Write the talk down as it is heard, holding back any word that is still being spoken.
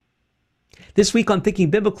This week on Thinking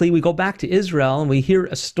Biblically, we go back to Israel and we hear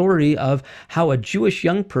a story of how a Jewish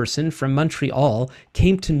young person from Montreal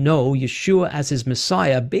came to know Yeshua as his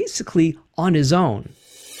Messiah basically on his own.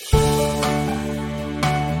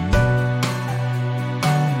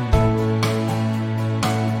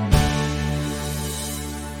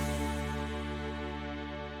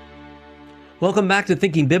 Welcome back to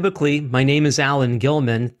Thinking Biblically. My name is Alan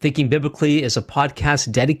Gilman. Thinking Biblically is a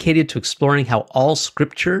podcast dedicated to exploring how all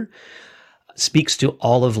Scripture speaks to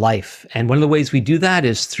all of life. And one of the ways we do that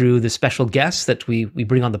is through the special guests that we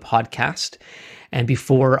bring on the podcast. And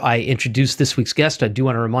before I introduce this week's guest, I do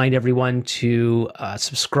want to remind everyone to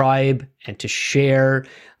subscribe and to share,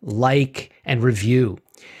 like, and review.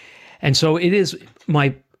 And so it is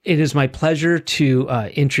my pleasure to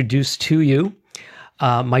introduce to you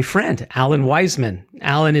my friend, Alan Wiseman.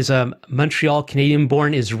 Alan is a Montreal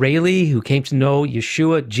Canadian-born Israeli who came to know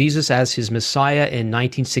Yeshua, Jesus, as his Messiah in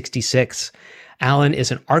 1966. Alan is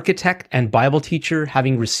an architect and Bible teacher,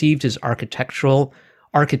 having received his architectural,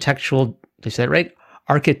 did I say that right?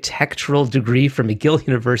 Architectural degree from McGill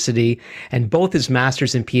University, and both his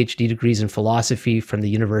master's and PhD degrees in philosophy from the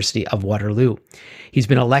University of Waterloo. He's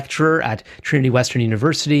been a lecturer at Trinity Western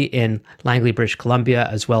University in Langley, British Columbia,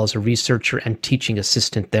 as well as a researcher and teaching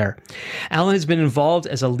assistant there. Alan has been involved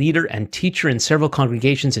as a leader and teacher in several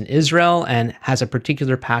congregations in Israel and has a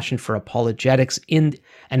particular passion for apologetics in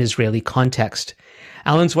an Israeli context.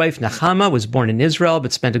 Alan's wife, Nechama, was born in Israel,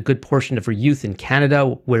 but spent a good portion of her youth in Canada,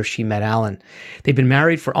 where she met Alan. They've been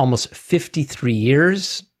married for almost 53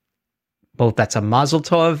 years. Both that's a Mazel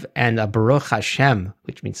Tov and a Baruch Hashem,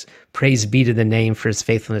 which means praise be to the name for his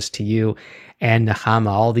faithfulness to you and Nechama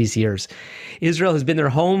all these years. Israel has been their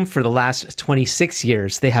home for the last 26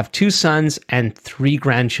 years. They have 2 sons and 3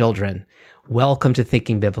 grandchildren. Welcome to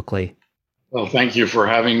Thinking Biblically. Well, thank you for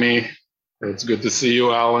having me. It's good to see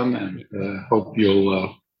you, Alan, and hope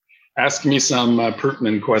you'll ask me some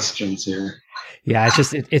pertinent questions here. Yeah,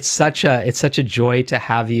 it's such a joy to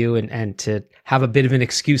have you and to have a bit of an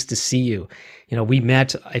excuse to see you. You know,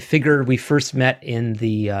 I figure we first met in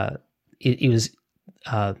the it was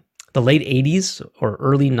the late 80s or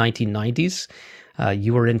early 1990s.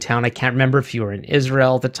 You were in town. I can't remember if you were in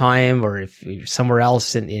Israel at the time or if you were somewhere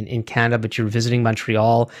else in Canada, but you were visiting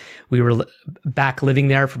Montreal. We were back living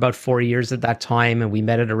there for about 4 years at that time, and we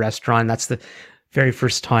met at a restaurant. That's the very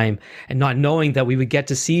first time. And not knowing that we would get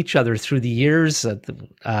to see each other through the years.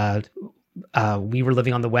 We were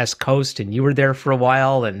living on the West Coast, and you were there for a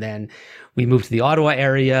while, and then we moved to the Ottawa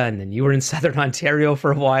area, and then you were in Southern Ontario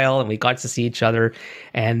for a while, and we got to see each other.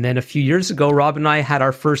 And then a few years ago, Rob and I had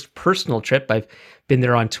our first personal trip. I've been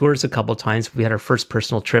there on tours a couple of times. We had our first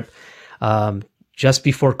personal trip just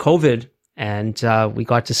before COVID, and we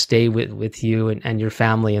got to stay with you and your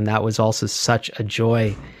family, and that was also such a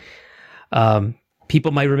joy.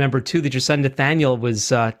 People might remember too that your son Nathaniel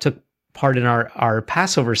took part in our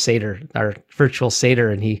Passover Seder, our virtual Seder,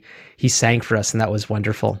 and he sang for us, and that was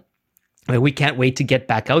wonderful. I mean, we can't wait to get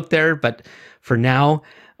back out there, but for now,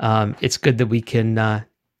 it's good that we can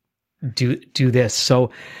do this.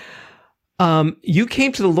 So you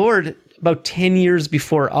came to the Lord about 10 years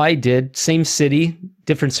before I did, same city,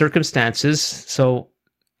 different circumstances. So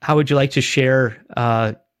how would you like to share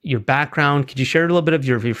your background? Could you share a little bit of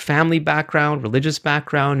your family background, religious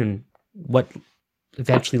background, and what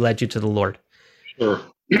eventually led you to the Lord? Sure.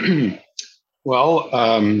 Well,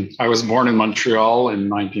 I was born in Montreal in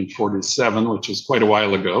 1947, which is quite a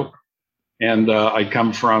while ago. And I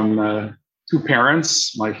come from 2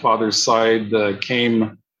 parents. My father's side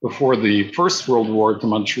came before the First World War to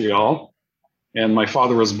Montreal. And my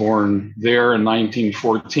father was born there in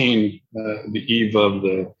 1914, the eve of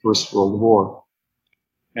the First World War.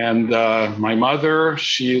 And my mother,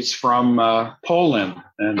 she is from Poland,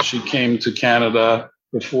 and she came to Canada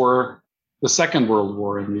before the Second World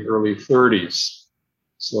War in the early 30s.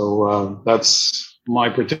 So that's my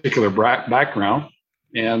particular background.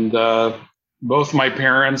 And both my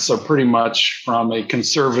parents are pretty much from a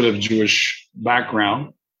conservative Jewish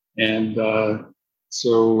background. And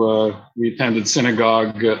so we attended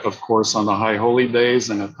synagogue, of course, on the high holy days,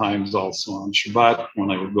 and at times also on Shabbat when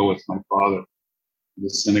I would go with my father to the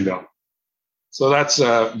synagogue. So that's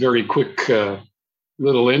a very quick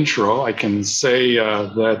little intro. I can say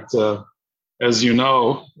that, as you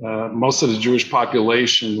know, most of the Jewish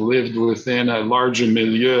population lived within a larger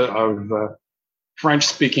milieu of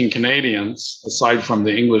French-speaking Canadians, aside from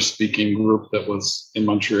the English-speaking group that was in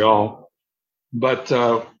Montreal. But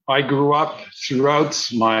I grew up throughout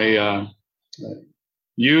my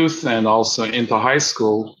youth and also into high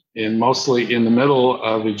school mostly in the middle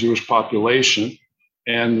of the Jewish population.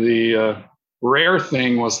 And the rare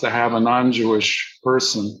thing was to have a non-Jewish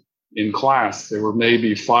person in class. There were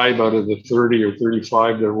maybe 5 out of the 30 or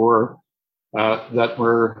 35 there were that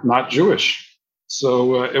were not Jewish.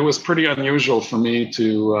 So it was pretty unusual for me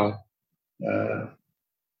to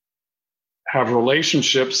have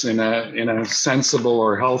relationships in a sensible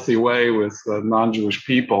or healthy way with non-Jewish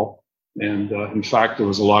people. And in fact, there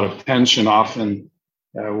was a lot of tension often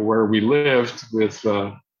where we lived with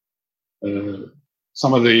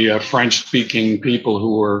some of the French-speaking people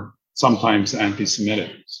who were sometimes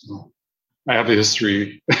anti-Semitic. So I have a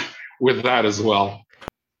history with that as well.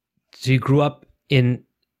 So you grew up in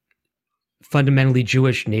fundamentally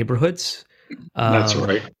Jewish neighborhoods. That's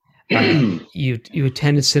right. You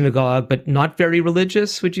attended synagogue, but not very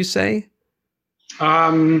religious, would you say?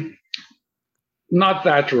 Not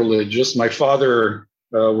that religious. My father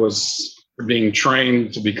was being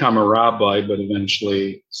trained to become a rabbi, but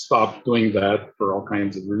eventually stopped doing that for all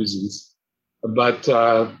kinds of reasons. But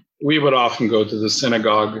we would often go to the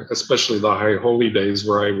synagogue, especially the High Holy Days,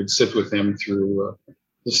 where I would sit with him through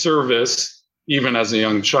the service, even as a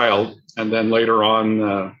young child. And then later on,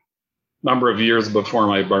 a number of years before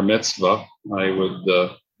my bar mitzvah, I would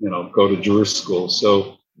go to Jewish school.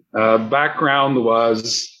 So background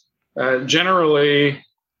was generally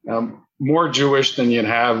more Jewish than you'd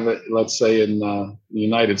have, let's say, in the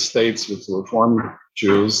United States with Reform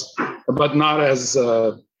Jews, but not as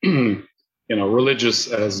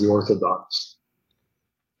religious as the Orthodox.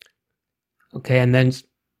 Okay, and then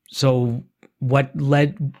so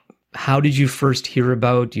how did you first hear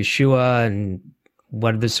about Yeshua, and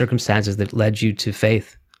what are the circumstances that led you to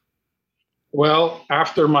faith? Well,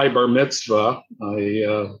 after my bar mitzvah,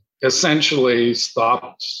 I essentially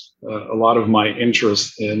stopped a lot of my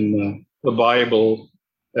interest in the Bible,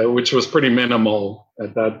 which was pretty minimal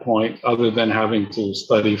at that point, other than having to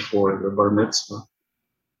study for the bar mitzvah.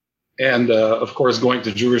 And of course, going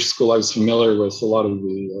to Jewish school, I was familiar with a lot of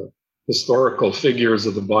the historical figures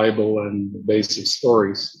of the Bible and the basic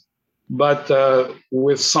stories. But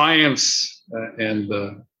with science and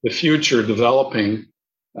the future developing,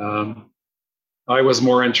 I was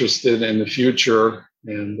more interested in the future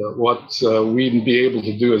and what we'd be able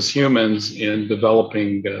to do as humans in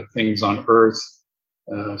developing things on Earth,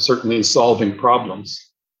 certainly solving problems.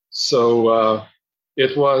 So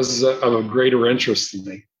it was of greater interest to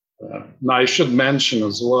me. Now, I should mention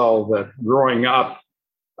as well that growing up,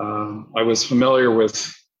 I was familiar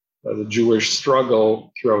with the Jewish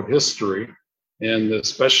struggle throughout history, and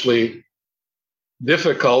especially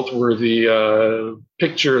difficult were the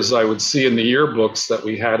pictures I would see in the yearbooks that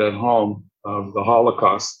we had at home of the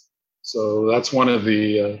Holocaust. So that's one of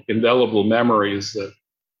the indelible memories that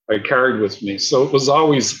I carried with me. So it was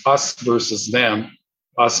always us versus them,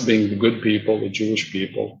 us being the good people, the Jewish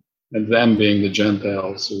people, and them being the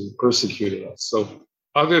Gentiles who persecuted us. So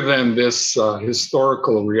other than this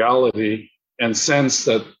historical reality and sense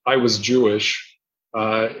that I was Jewish,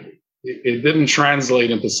 it didn't translate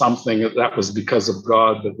into something that was because of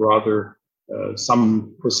God, but rather for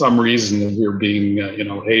some reason we were being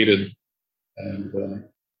hated, and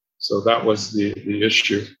so that was the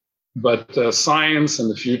issue. But science and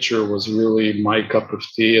the future was really my cup of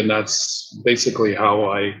tea, and that's basically how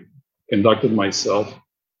I conducted myself.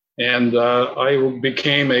 And I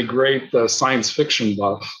became a great science fiction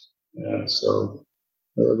buff. So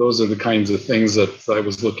those are the kinds of things that I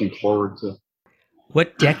was looking forward to.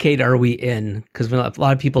 What decade are we in? Because a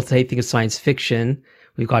lot of people think of science fiction.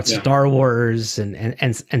 We've got Star Wars and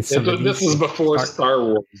some of these. This is before Star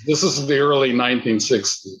Wars. This is the early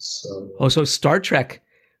 1960s. So Star Trek.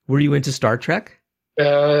 Were you into Star Trek?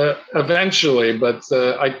 Eventually, but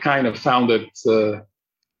I kind of found it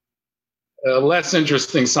less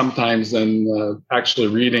interesting sometimes than actually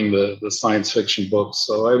reading the science fiction books.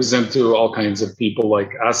 So I was into all kinds of people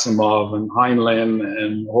like Asimov and Heinlein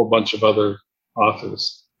and a whole bunch of other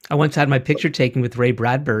authors. I once had my picture taken with Ray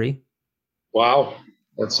Bradbury. Wow,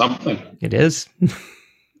 that's something. It is.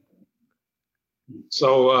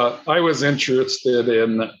 So I was interested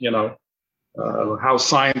in, how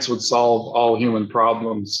science would solve all human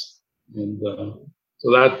problems. And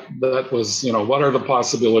so that was, what are the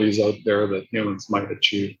possibilities out there that humans might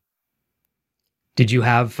achieve? Did you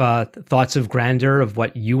have thoughts of grandeur of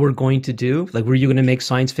what you were going to do? Like, were you going to make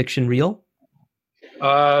science fiction real?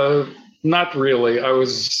 Not really. I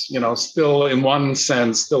was, still in one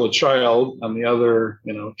sense, still a child. On the other,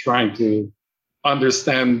 trying to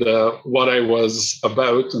understand what I was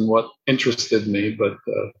about and what interested me. But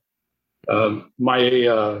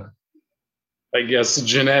my, I guess,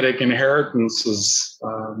 genetic inheritance is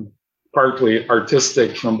partly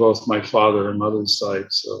artistic from both my father and mother's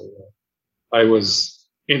side. So I was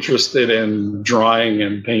interested in drawing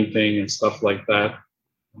and painting and stuff like that.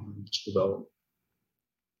 Developed.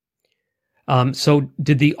 So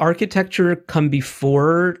did the architecture come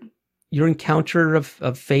before your encounter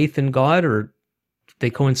of faith in God, or they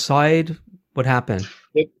coincide? What happened?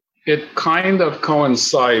 It kind of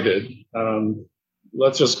coincided.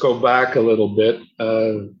 Let's just go back a little bit.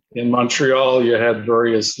 In Montreal, you had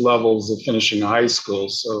various levels of finishing high school.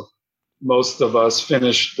 So most of us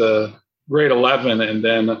finished grade 11 and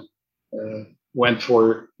then went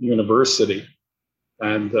for university.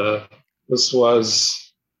 And this was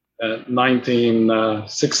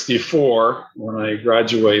 1964 when I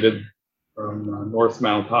graduated from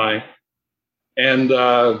Northmount High. And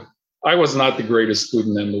I was not the greatest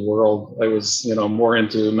student in the world. I was, more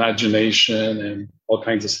into imagination and all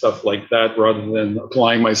kinds of stuff like that rather than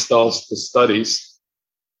applying myself to studies.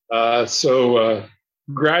 So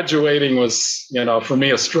graduating was, for me,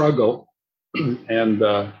 a struggle. And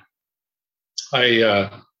I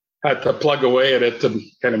had to plug away at it to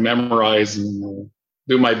kind of memorize and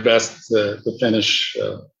do my best to finish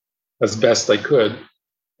as best I could.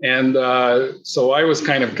 And so I was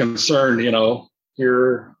kind of concerned,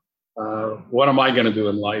 here, what am I going to do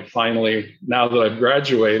in life? Finally, now that I've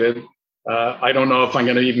graduated, I don't know if I'm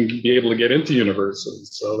going to even be able to get into university.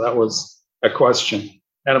 So that was a question.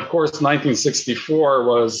 And of course, 1964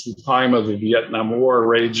 was the time of the Vietnam War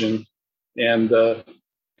raging. And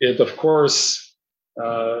it, of course,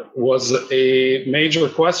 was a major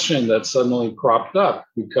question that suddenly cropped up,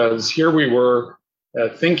 because here we were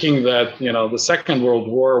thinking that, the Second World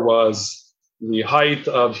War was the height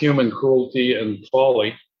of human cruelty and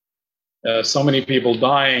folly. So many people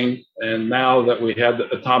dying, and now that we had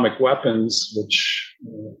atomic weapons, which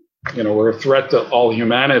were a threat to all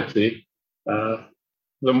humanity,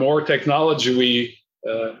 the more technology we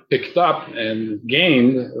picked up and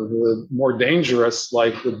gained, the more dangerous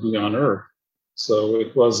life would be on Earth. So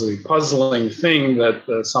it was a puzzling thing that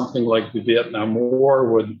something like the Vietnam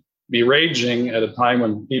War would be raging at a time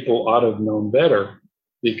when people ought to have known better,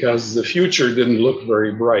 because the future didn't look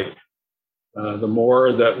very bright. The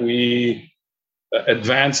more that we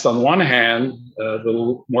advanced on one hand,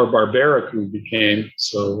 the more barbaric we became.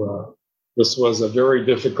 So this was a very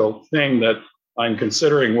difficult thing that I'm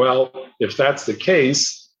considering. Well, if that's the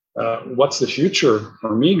case, what's the future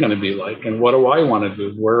for me going to be like? And what do I want to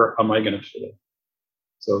do? Where am I going to fit in?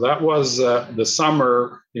 So that was the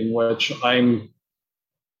summer in which I'm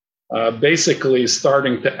basically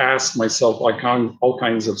starting to ask myself all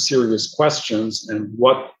kinds of serious questions and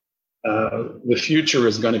what the future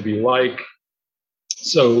is going to be like.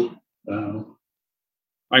 So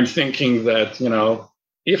I'm thinking that,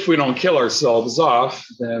 if we don't kill ourselves off,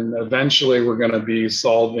 then eventually we're going to be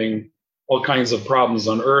solving all kinds of problems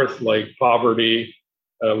on Earth, like poverty,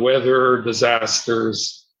 weather,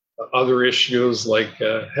 disasters, other issues like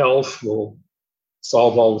health. Will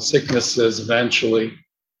solve all the sicknesses eventually.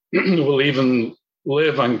 We'll even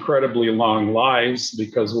live incredibly long lives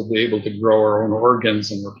because we'll be able to grow our own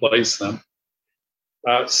organs and replace them.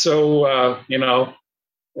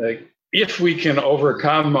 If we can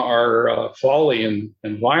overcome our folly and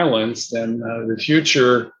violence, then the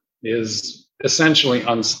future is essentially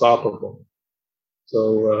unstoppable.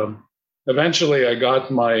 So eventually I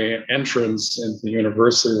got my entrance into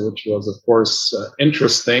university, which was, of course,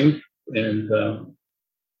 interesting and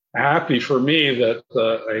happy for me that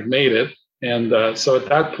I made it. And so at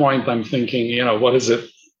that point, I'm thinking, what is it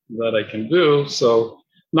that I can do? So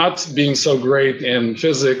not being so great in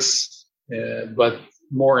physics, but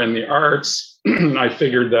more in the arts, I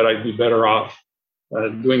figured that I'd be better off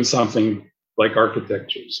doing something like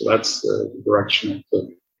architecture. So that's the direction I took.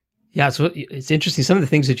 Yeah, so it's interesting. Some of the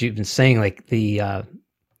things that you've been saying, like the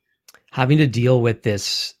having to deal with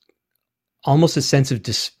this almost a sense of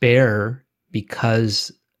despair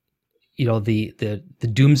because the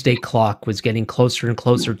doomsday clock was getting closer and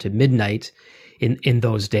closer to midnight in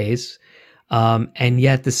those days, and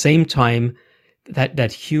yet at the same time, that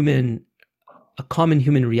a common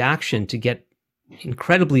human reaction to get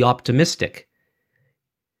incredibly optimistic.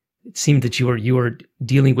 It seemed that you were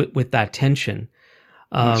dealing with that tension.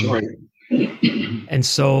 That's right. And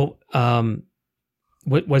so,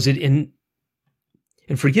 what was it in?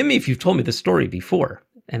 And forgive me if you've told me the story before,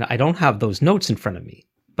 and I don't have those notes in front of me.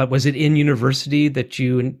 But was it in university that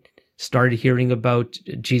you started hearing about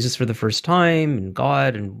Jesus for the first time and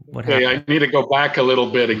God and what happened? I need to go back a little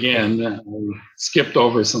bit again. I skipped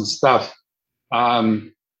over some stuff.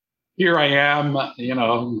 Here I am,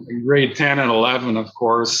 in grade 10 and 11, of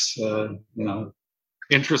course,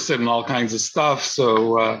 interested in all kinds of stuff.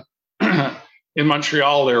 So in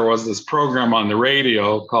Montreal, there was this program on the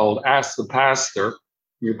radio called Ask the Pastor.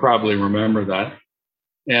 You probably remember that.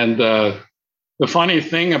 And the funny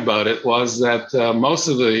thing about it was that most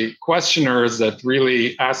of the questioners that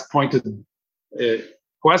really asked pointed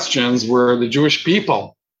questions were the Jewish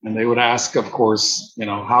people. And they would ask, of course,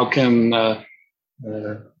 how can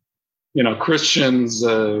Christians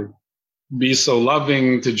be so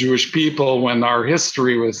loving to Jewish people when our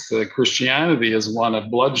history with Christianity is one of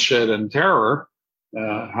bloodshed and terror?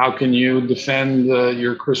 How can you defend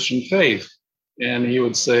your Christian faith? And he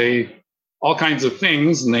would say all kinds of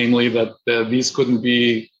things, namely that these couldn't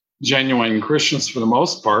be genuine Christians for the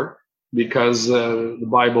most part, because the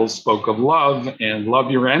Bible spoke of love and love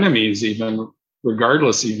your enemies, even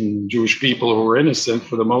regardless, even Jewish people who were innocent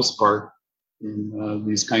for the most part in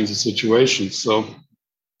these kinds of situations. So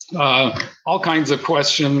all kinds of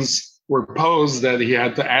questions were posed that he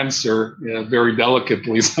had to answer very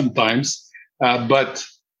delicately sometimes. But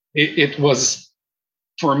it was,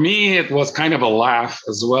 for me, it was kind of a laugh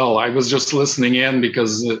as well. I was just listening in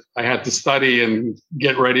because I had to study and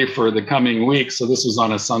get ready for the coming week. So this was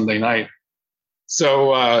on a Sunday night.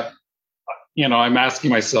 So, I'm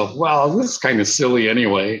asking myself, well, this is kind of silly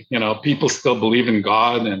anyway. People still believe in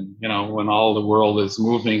God. And, when all the world is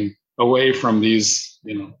moving away from these,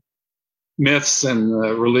 myths and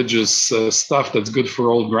religious stuff that's good for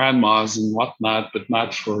old grandmas and whatnot, but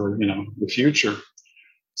not for, the future.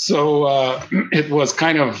 So it was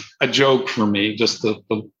kind of a joke for me just to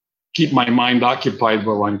keep my mind occupied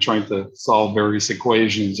while I'm trying to solve various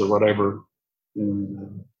equations or whatever.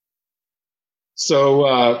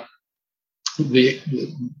 So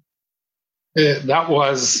that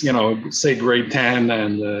was, say grade 10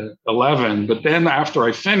 and 11. But then after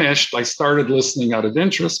I finished, I started listening out of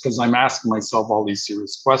interest because I'm asking myself all these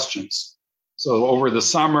serious questions. So over the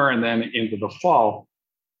summer and then into the fall.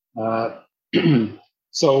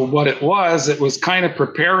 So what it was kind of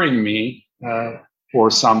preparing me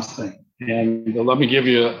for something. And let me give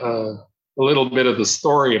you a little bit of the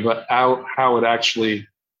story about how it actually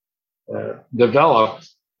developed.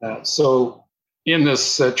 So in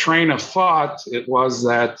this train of thought, it was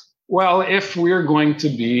that, well, if we're going to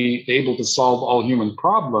be able to solve all human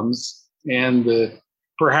problems and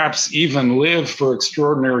perhaps even live for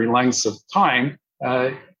extraordinary lengths of time,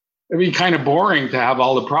 it'd be kind of boring to have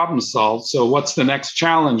all the problems solved. So what's the next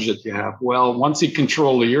challenge that you have? Well, once you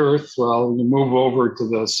control the Earth, well, you move over to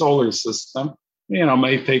the solar system. It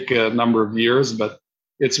may take a number of years, but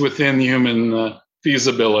it's within human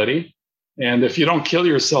feasibility. And if you don't kill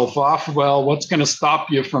yourself off, well, what's going to stop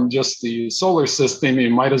you from just the solar system? You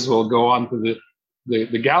might as well go on to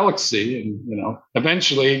the galaxy. And,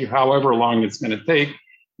 eventually, however long it's going to take,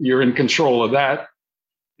 you're in control of that.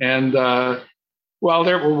 And,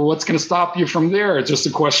 what's going to stop you from there? It's just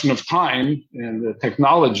a question of time and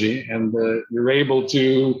technology. And you're able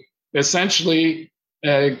to essentially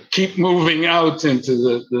keep moving out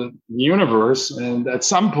into the universe. And at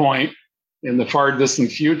some point, in the far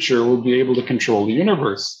distant future, we'll be able to control the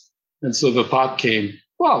universe. And so the thought came,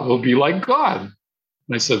 well, we'll be like God.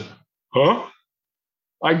 And I said, huh?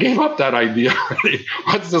 I gave up that idea already.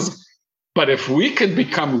 What's this? But if we could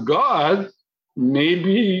become God,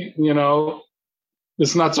 maybe,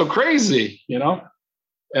 it's not so crazy, and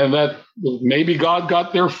that maybe God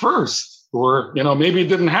got there first, or, maybe it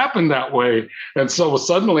didn't happen that way. And so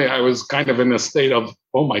suddenly I was kind of in a state of,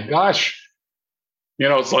 oh my gosh,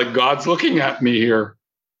 it's like God's looking at me here.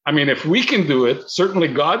 I mean, if we can do it, certainly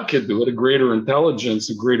God could do it, a greater intelligence,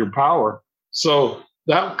 a greater power. So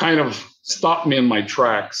that kind of stopped me in my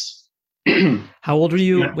tracks. How old were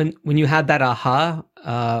you when you had that aha?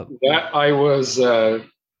 That I was,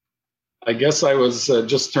 I guess I was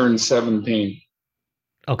just turned 17.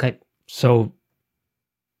 Okay. So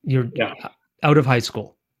you're out of high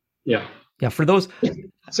school. Yeah. Yeah. For those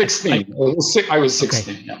 16. I was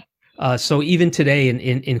 16. Okay. Yeah. So even today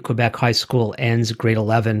in Quebec, high school ends grade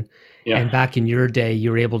 11. Yeah. And back in your day, you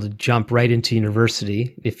were able to jump right into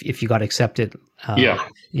university if you got accepted.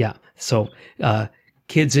 Yeah. So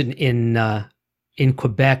kids in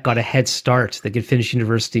Quebec got a head start. They could finish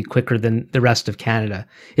university quicker than the rest of Canada.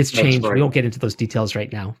 It's changed. Right. We won't get into those details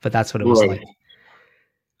right now, but that's what it was like.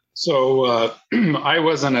 So I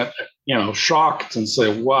wasn't, shocked and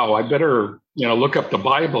say, wow, I better, look up the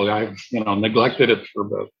Bible. I've, neglected it for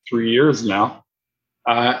about 3 years now.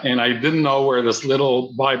 And I didn't know where this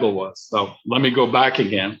little Bible was. So let me go back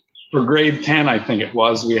again. For grade 10, I think it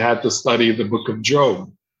was, we had to study the book of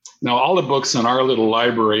Job. Now, all the books in our little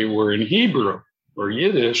library were in Hebrew or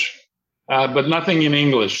Yiddish, but nothing in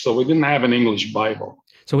English. So we didn't have an English Bible.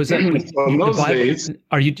 So is that so in those days?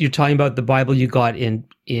 Are you're talking about the Bible you got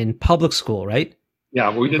in public school, right?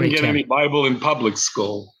 Yeah, we didn't get any Bible in public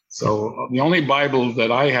school. So the only Bible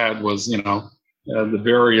that I had was, the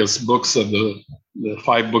various books of the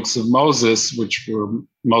 5 books of Moses, which were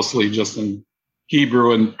mostly just in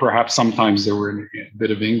Hebrew, and perhaps sometimes there were a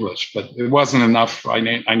bit of English, but it wasn't enough. I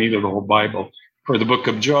needed the whole Bible for the book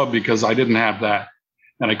of Job because I didn't have that,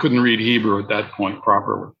 and I couldn't read Hebrew at that point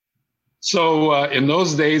properly. So in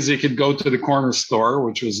those days, you could go to the corner store,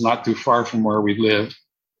 which was not too far from where we lived.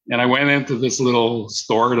 And I went into this little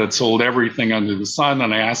store that sold everything under the sun.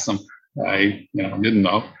 And I asked him, I didn't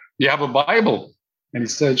know, do you have a Bible? And he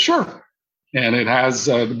said, sure. And it has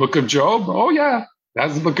the book of Job. Oh, yeah,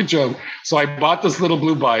 that's the book of Job. So I bought this little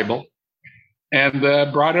blue Bible and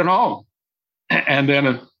brought it home. And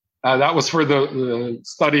then that was for the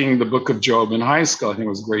studying the book of Job in high school. I think it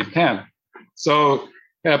was grade 10. So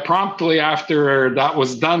promptly after that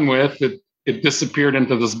was done with, it disappeared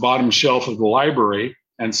into this bottom shelf of the library.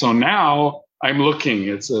 And so now I'm looking,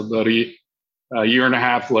 it's about a year and a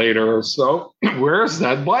half later or so, where's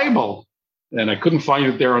that Bible? And I couldn't find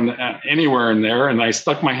it there anywhere in there. And I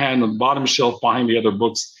stuck my hand on the bottom shelf behind the other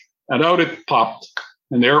books, and out it popped,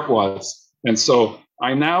 and there it was. And so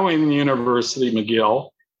I'm now in university,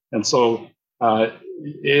 McGill. And so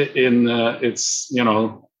it's,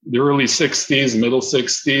 the early 60s, middle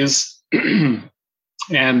 60s.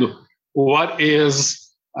 And what is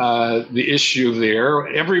the issue there?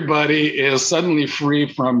 Everybody is suddenly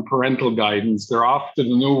free from parental guidance. They're off to the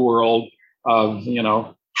new world of,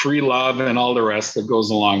 free love and all the rest that goes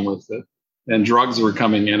along with it. And drugs were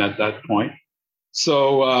coming in at that point.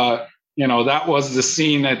 So, that was the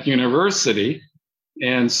scene at university.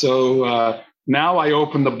 And so now I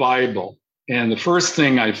open the Bible. And the first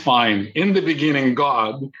thing I find, in the beginning,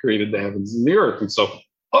 God created the heavens and the earth. And so,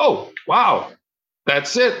 oh, wow,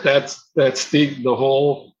 that's it. That's the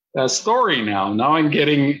whole story now. Now I'm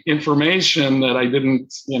getting information that I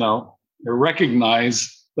didn't,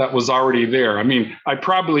 recognize that was already there. I mean, I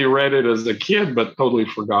probably read it as a kid, but totally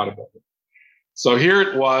forgot about it. So here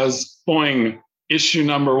it was, boing, issue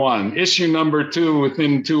number 1, issue number 2,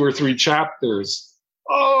 within 2 or 3 chapters.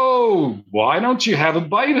 Oh, why don't you have a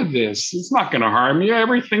bite of this? It's not going to harm you.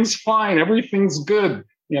 Everything's fine. Everything's good.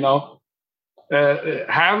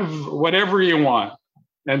 Have whatever you want.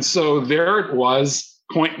 And so there it was,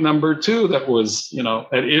 point number 2 that was,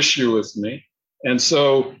 at issue with me. And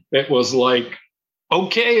so it was like,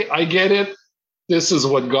 okay, I get it. This is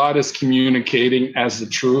what God is communicating as the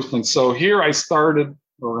truth. And so here I started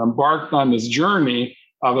or embarked on this journey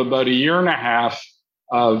of about a year and a half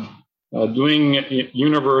of doing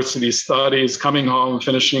university studies, coming home,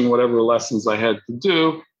 finishing whatever lessons I had to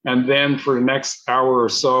do. And then for the next hour or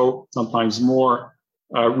so, sometimes more,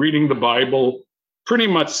 reading the Bible pretty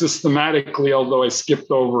much systematically, although I skipped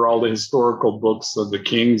over all the historical books of the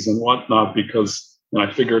kings and whatnot, because I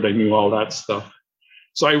figured I knew all that stuff.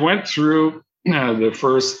 So I went through the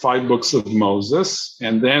first 5 books of Moses,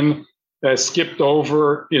 and then skipped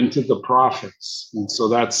over into the prophets. And so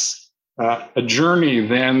that's a journey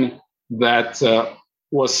then that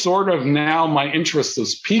was sort of, now my interest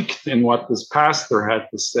was piqued in what this pastor had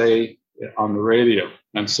to say on the radio.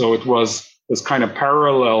 And so it was this kind of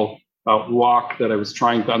parallel walk that I was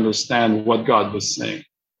trying to understand what God was saying.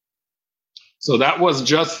 So that was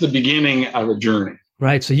just the beginning of a journey.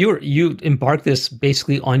 Right. So you embarked this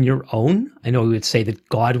basically on your own. I know we would say that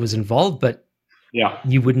God was involved, but yeah,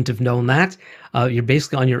 you wouldn't have known that. You're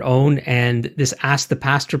basically on your own. And this Ask the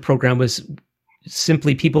Pastor program was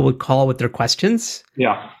simply people would call with their questions.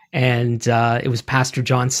 Yeah. And it was Pastor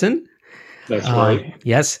Johnson. That's right.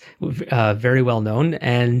 Yes. Very well known.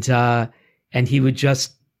 And he would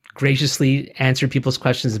just graciously answer people's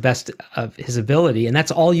questions the best of his ability. And that's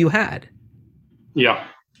all you had. Yeah.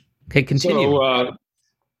 Okay, continue.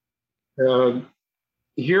 So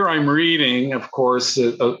here I'm reading, of course,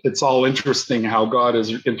 it's all interesting how God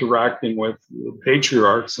is interacting with the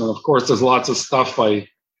patriarchs. And of course, there's lots of stuff I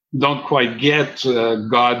don't quite get,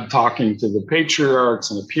 God talking to the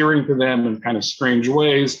patriarchs and appearing to them in kind of strange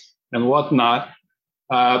ways and whatnot.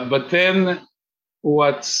 But then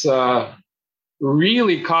what's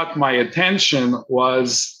really caught my attention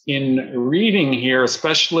was in reading here,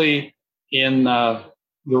 especially in the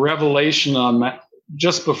revelation on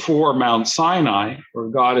just before Mount Sinai, where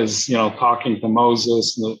God is, talking to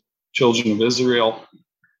Moses and the children of Israel.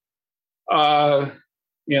 The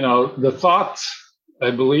thought,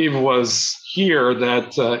 I believe, was here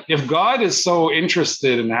that if God is so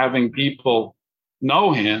interested in having people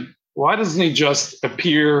know him, why doesn't he just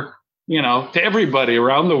appear, to everybody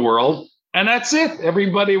around the world? And that's it.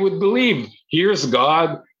 Everybody would believe, here's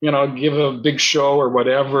God, give a big show or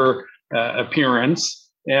whatever appearance.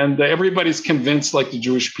 And everybody's convinced, like the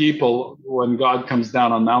Jewish people, when God comes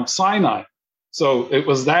down on Mount Sinai. So it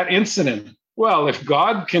was that incident. Well, if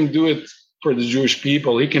God can do it for the Jewish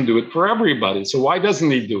people, he can do it for everybody. So why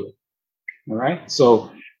doesn't he do it? All right.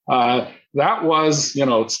 So that was,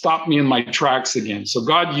 it stopped me in my tracks again. So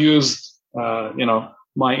God used,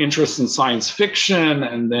 my interest in science fiction.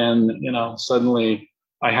 And then, suddenly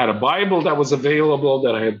I had a Bible that was available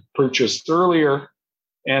that I had purchased earlier.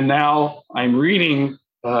 And now I'm reading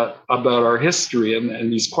about our history,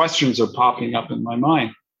 and these questions are popping up in my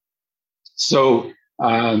mind. So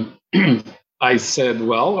I said,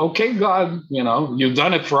 well, okay, God, you've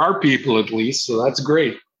done it for our people at least, so that's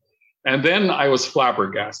great. And then I was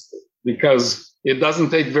flabbergasted because it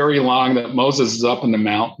doesn't take very long that Moses is up in the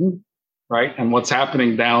mountain, right? And what's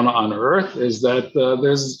happening down on earth is that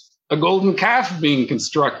there's a golden calf being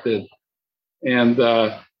constructed. And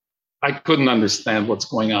I couldn't understand what's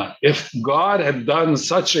going on. If God had done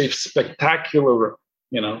such a spectacular,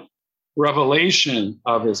 revelation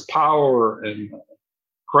of his power and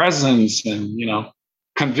presence and,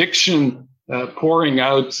 conviction pouring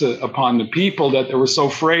out upon the people that they were so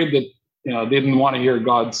afraid that, they didn't want to hear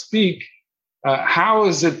God speak, how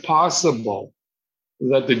is it possible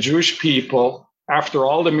that the Jewish people, after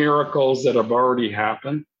all the miracles that have already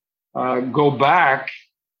happened, go back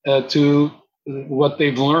to what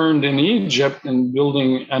they've learned in Egypt and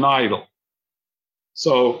building an idol?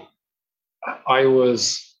 So I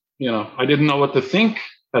was, I didn't know what to think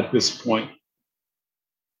at this point.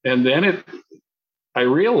 And then I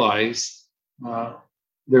realized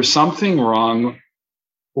there's something wrong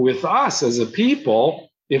with us as a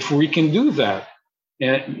people if we can do that.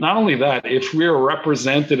 And not only that, if we're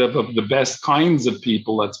representative of the best kinds of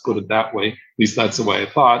people, let's put it that way, at least that's the way I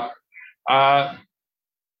thought,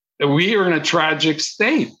 we are in a tragic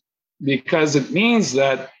state, because it means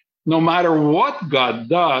that no matter what God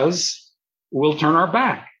does, we'll turn our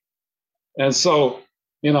back. And so,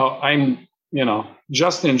 I'm,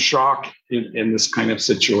 just in shock in this kind of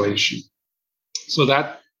situation. So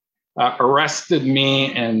that arrested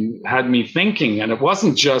me and had me thinking. And it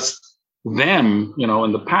wasn't just them,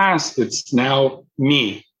 in the past, it's now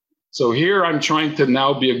me. So here I'm trying to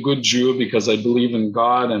now be a good Jew because I believe in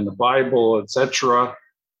God and the Bible, etc.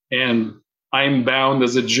 And I'm bound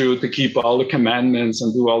as a Jew to keep all the commandments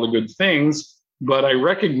and do all the good things. But I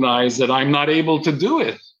recognize that I'm not able to do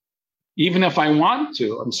it. Even if I want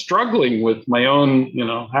to, I'm struggling with my own,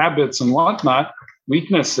 habits and whatnot,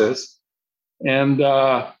 weaknesses. And,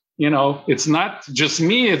 it's not just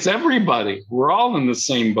me, it's everybody. We're all in the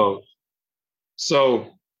same boat.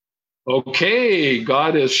 So, okay,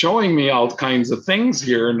 God is showing me all kinds of things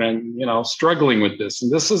here, and then, struggling with this.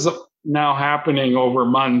 And this is now happening over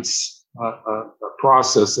months, a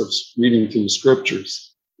process of reading through the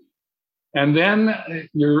scriptures. And then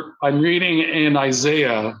I'm reading in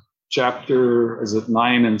Isaiah chapter,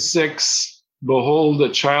 9 and 6. Behold, a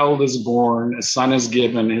child is born, a son is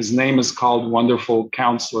given. His name is called Wonderful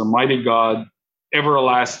Counselor, Mighty God,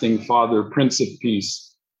 Everlasting Father, Prince of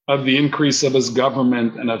Peace. Of the increase of his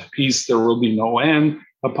government and of peace there will be no end,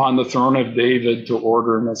 upon the throne of David, to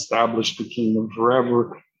order and establish the kingdom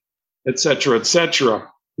forever, etc., etc.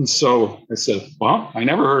 And so I said, well, I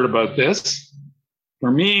never heard about this.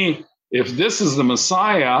 For me, if this is the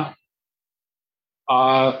Messiah,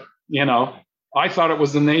 I thought it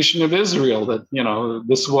was the nation of Israel, that,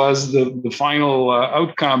 this was the final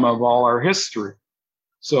outcome of all our history.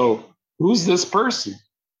 So who's this person?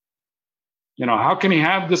 How can he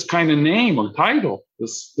have this kind of name or title?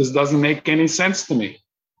 This doesn't make any sense to me.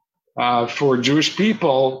 For Jewish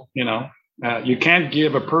people, you can't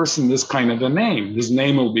give a person this kind of a name. His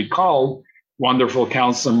name will be called Wonderful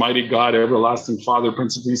Counselor, Mighty God, Everlasting Father,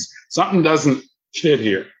 Prince of Peace. Something doesn't fit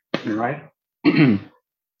here, right?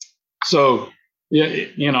 So,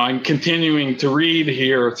 I'm continuing to read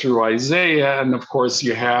here through Isaiah. And of course,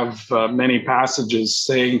 you have many passages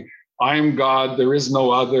saying, I am God, there is no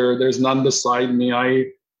other, there's none beside me. I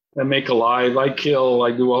make alive, I kill, I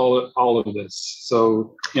do all of this.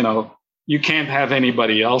 So, you can't have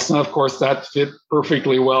anybody else. And of course, that fit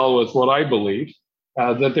perfectly well with what I believe,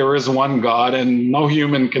 that there is one God and no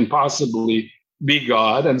human can possibly be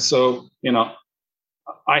God. And so,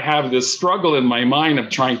 I have this struggle in my mind of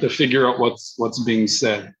trying to figure out what's being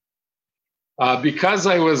said. Because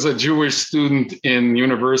I was a Jewish student in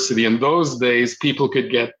university, in those days, people could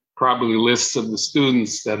get probably lists of the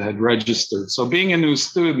students that had registered. So being a new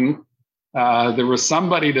student, there was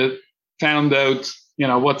somebody that found out,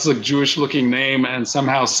 what's a Jewish looking name, and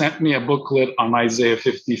somehow sent me a booklet on Isaiah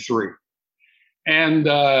 53. And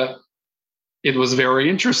it was very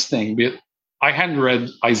interesting. I hadn't read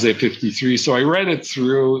Isaiah 53, so I read it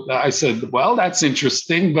through. I said, well, that's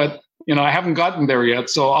interesting, but I haven't gotten there yet.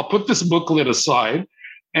 So I'll put this booklet aside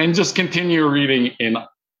and just continue reading in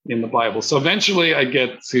the Bible. So eventually I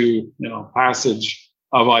get to, passage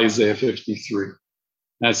of Isaiah 53.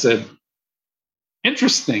 And I said,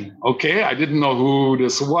 interesting. Okay. I didn't know who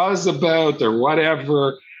this was about or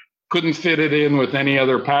whatever. Couldn't fit it in with any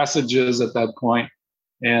other passages at that point.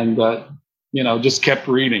 And, just kept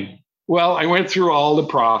reading. Well, I went through all the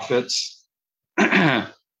prophets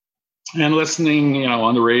and listening,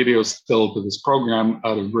 on the radio still to this program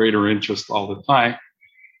out of greater interest all the time.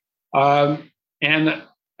 And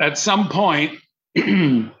at some point,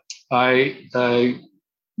 I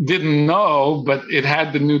didn't know, but it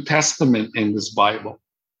had the New Testament in this Bible.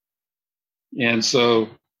 And so,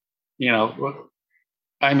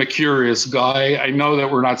 I'm a curious guy. I know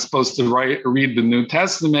that we're not supposed to read the New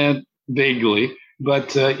Testament vaguely,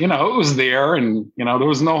 but, it was there and, there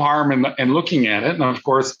was no harm in looking at it. And of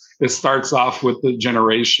course, it starts off with the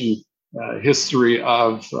generation history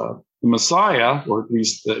of the Messiah, or at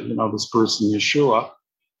least, this person, Yeshua,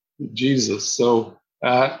 Jesus. So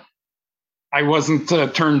I wasn't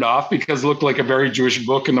turned off because it looked like a very Jewish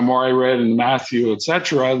book. And the more I read in Matthew,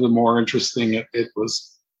 etc., the more interesting it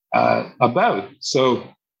was about. So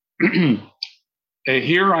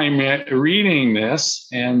here I'm reading this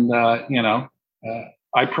and,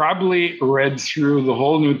 I probably read through the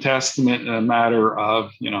whole New Testament in a matter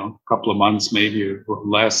of, a couple of months, maybe or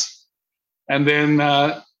less. And then,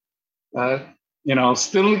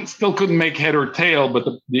 still couldn't make head or tail. But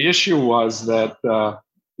the issue was that,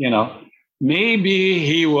 maybe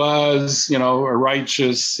he was, a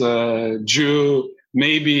righteous Jew.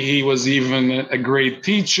 Maybe he was even a great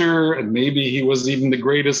teacher, and maybe he was even the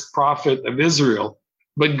greatest prophet of Israel.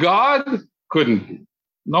 But God couldn't be.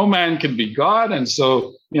 No man can be God. And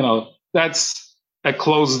so, that's a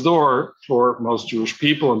closed door for most Jewish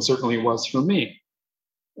people, and certainly was for me.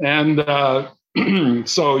 And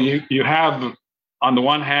so you have, on the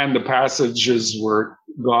one hand, the passages where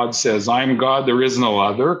God says, I'm God, there is no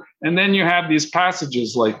other. And then you have these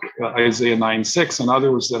passages like Isaiah 9:6 and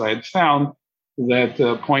others that I had found that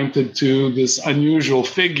pointed to this unusual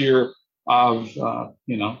figure of,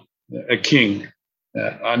 a king.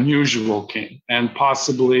 Unusual king, and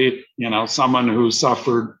possibly, someone who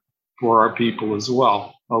suffered for our people as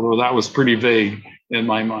well, although that was pretty vague in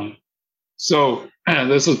my mind. So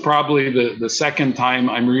this is probably the second time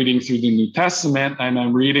I'm reading through the New Testament, and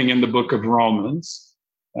I'm reading in the book of Romans,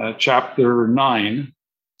 chapter 9.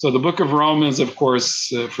 So the book of Romans, of course,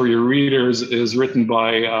 for your readers, is written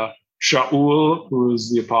by Shaul, who is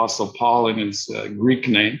the Apostle Paul in his Greek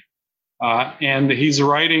name. And he's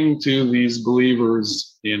writing to these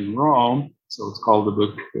believers in Rome, so it's called the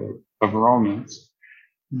book of Romans.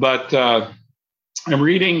 But I'm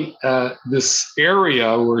reading this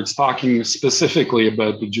area where it's talking specifically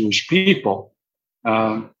about the Jewish people.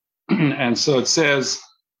 And so it says,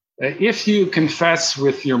 if you confess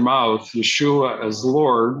with your mouth Yeshua as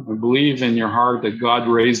Lord and believe in your heart that God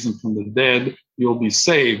raised him from the dead, you'll be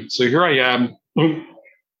saved. So here I am.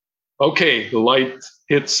 Okay, the light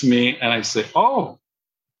hits me and I say, oh,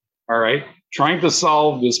 all right, trying to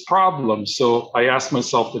solve this problem. So I ask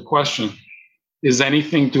myself the question, is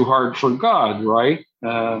anything too hard for God, right?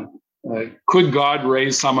 Could God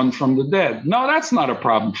raise someone from the dead? No, that's not a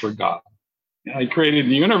problem for God. He created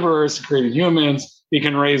the universe, created humans. He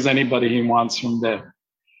can raise anybody he wants from dead.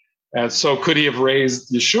 And so could he have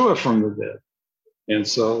raised Yeshua from the dead? And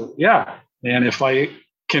so, yeah. And if I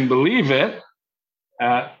can believe it,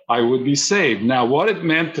 I would be saved. Now, what it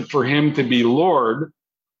meant for him to be Lord,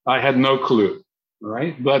 I had no clue,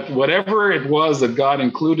 right? But whatever it was that God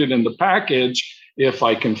included in the package, if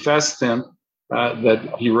I confessed him,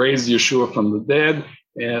 that he raised Yeshua from the dead,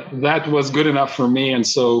 that was good enough for me. And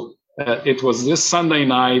so it was this Sunday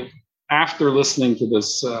night, after listening to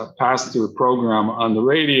this pastor program on the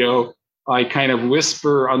radio, I kind of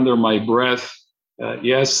whisper under my breath,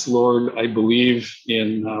 yes, Lord, I believe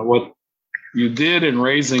in what you did in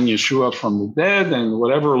raising Yeshua from the dead, and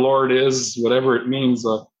whatever Lord is, whatever it means,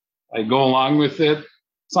 I go along with it,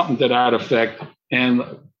 something to that effect. And,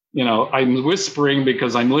 I'm whispering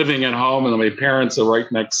because I'm living at home and my parents are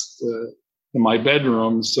right next to my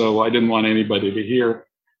bedroom, so I didn't want anybody to hear.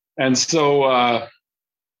 And so I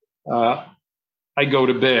go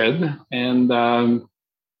to bed and, and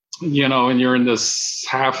you're in this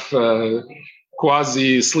half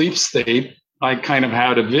quasi sleep state. I kind of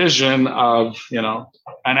had a vision of,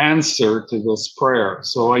 an answer to this prayer.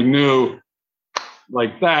 So I knew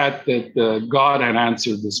like that God had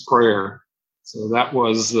answered this prayer. So that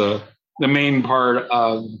was the main part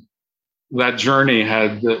of that journey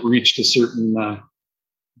had reached a certain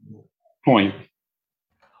point.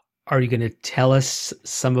 Are you going to tell us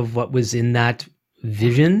some of what was in that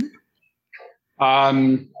vision?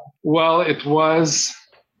 Well, it was,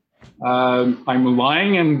 I'm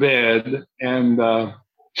lying in bed, and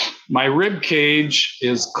my rib cage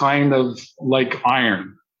is kind of like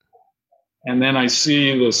iron. And then I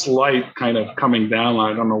see this light kind of coming down.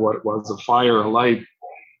 I don't know what it was, a fire, a light.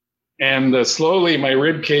 And slowly my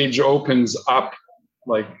rib cage opens up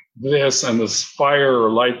like this, and this fire or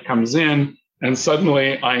light comes in. And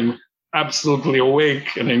suddenly I'm absolutely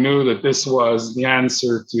awake. And I knew that this was the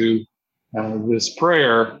answer to this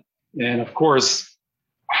prayer. And of course,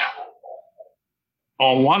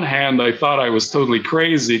 on one hand, I thought I was totally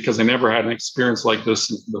crazy because I never had an experience like this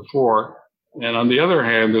before. And on the other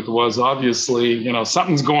hand, it was obviously,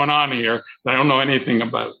 something's going on here that I don't know anything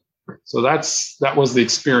about. So that was the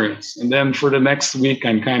experience. And then for the next week,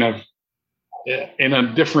 I'm kind of in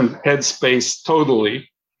a different headspace totally.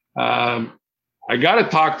 I got to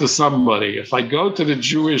talk to somebody. If I go to the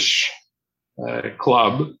Jewish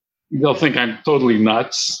club, they'll think I'm totally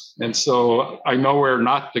nuts. And so I know where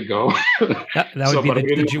not to go. That would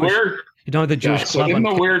be the Jewish, the Jewish club. So I didn't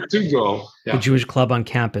know where to go. Yeah. The Jewish club on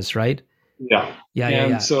campus, right?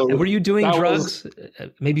 Yeah. So and were you doing drugs?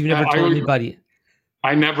 Maybe you've never told anybody.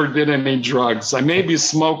 I never did any drugs. I maybe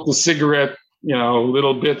smoked a cigarette, a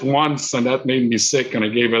little bit once, and that made me sick, and I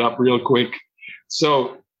gave it up real quick.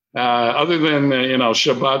 So other than,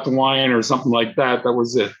 Shabbat wine or something like that, that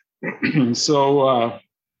was it. So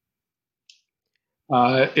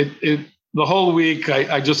the whole week,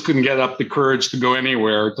 I just couldn't get up the courage to go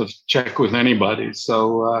anywhere to check with anybody.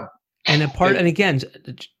 So and again,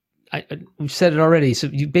 we've said it already. So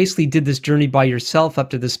you basically did this journey by yourself up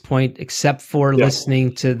to this point, except for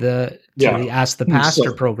listening to the Ask the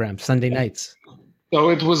Pastor program Sunday nights. So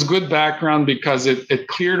it was good background because it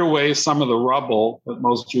cleared away some of the rubble that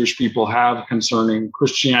most Jewish people have concerning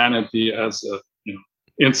Christianity as a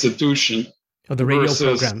institution. Oh, the radio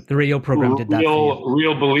program. The radio program did that for you.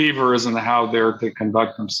 Real believers and how they're to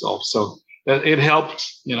conduct themselves. So it helped,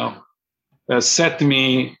 set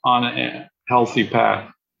me on a healthy path.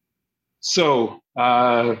 So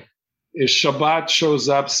if Shabbat shows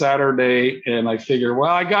up Saturday, and I figure,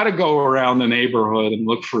 well, I got to go around the neighborhood and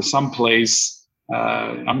look for some place.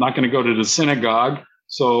 I'm not going to go to the synagogue.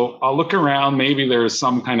 So I'll look around. Maybe there's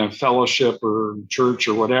some kind of fellowship or church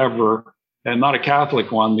or whatever, and not a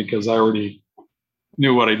Catholic one because I already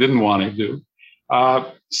knew what I didn't want to do.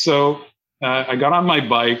 So I got on my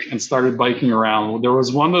bike and started biking around. There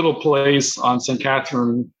was one little place on St.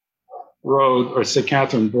 Catherine Road or St.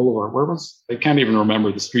 Catherine Boulevard. Where was I can't even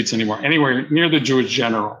remember the streets anymore. Anywhere near the Jewish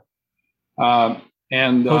General. That's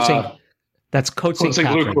Côte St.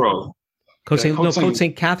 Catherine. Luke Road. Côte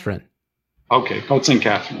St. Catherine. Okay, Côte St.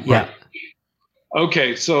 Catherine. Yeah. Right.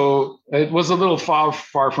 Okay, so it was a little far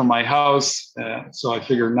from my house, so I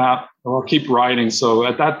figured, I'll keep riding. So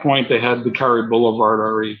at that point, they had the Carré Boulevard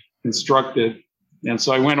already constructed, and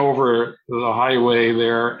so I went over the highway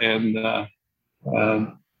there and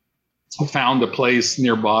found a place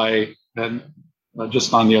nearby, and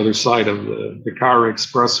just on the other side of the Carré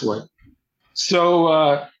Expressway.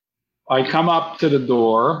 So I come up to the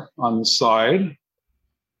door on the side,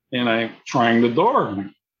 and I'm trying the door.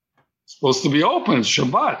 It's supposed to be open. It's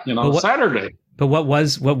Shabbat, Saturday. But what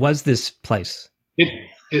was this place?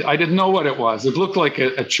 I didn't know what it was. It looked like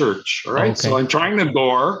a church. All right. Okay. So I'm trying the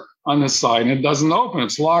door on the side, and it doesn't open.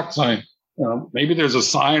 It's locked. So maybe there's a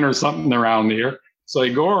sign or something around here. So I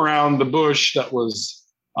go around the bush that was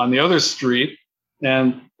on the other street,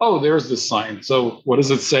 and there's the sign. So what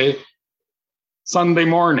does it say? Sunday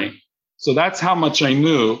morning. So that's how much I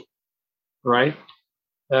knew, right?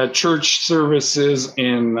 Church services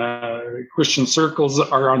in Christian circles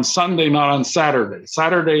are on Sunday, not on Saturday.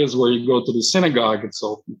 Saturday is where you go to the synagogue, it's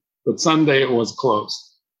open. But Sunday it was closed.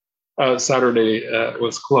 Saturday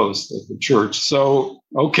was closed at the church. So,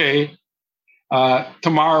 okay,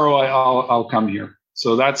 tomorrow I'll come here.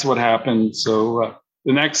 So that's what happened. So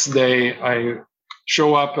the next day I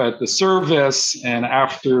show up at the service, and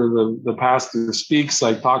after the pastor speaks,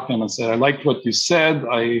 I talk to him and said, I liked what you said.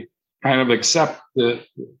 I kind of accept the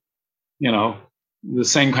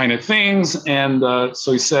same kind of things. And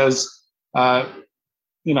so he says,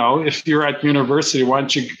 if you're at university, why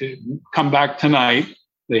don't you come back tonight?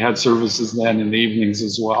 They had services then in the evenings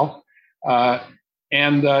as well.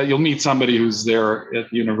 And you'll meet somebody who's there at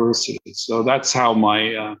the university. So that's how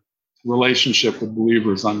my relationship with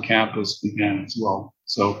believers on campus began as well.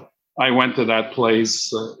 So I went to that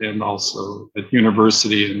place and also at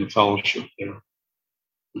university in the fellowship there.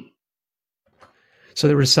 So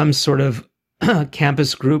there was some sort of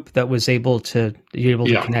campus group that was able to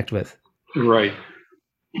Yeah, connect with. right.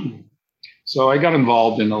 So I got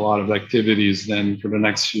involved in a lot of activities then for the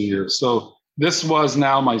next few years. So this was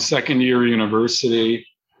now my second year university,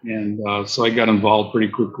 and so I got involved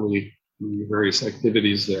pretty quickly in the various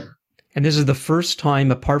activities there. And this is the first time,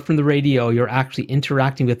 apart from the radio, you're actually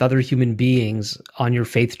interacting with other human beings on your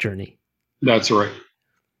faith journey. That's right.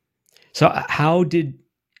 So how did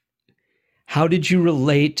you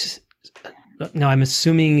relate? Now, I'm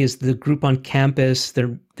assuming is the group on campus,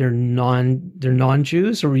 they're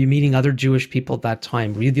non-Jews, or were you meeting other Jewish people at that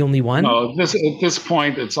time? Were you the only one? No, at this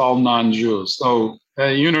point, it's all non-Jews. So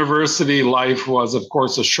university life was, of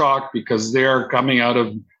course, a shock because they're coming out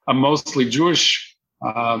of a mostly Jewish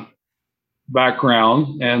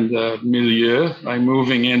background and milieu. I'm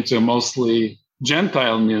moving into a mostly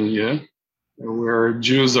Gentile milieu, where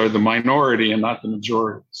Jews are the minority and not the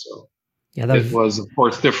majority. So Yeah, it was, of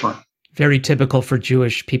course, different. Very typical for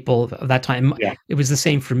Jewish people of that time. Yeah. It was the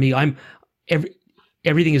same for me.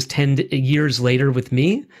 Everything is 10 years later with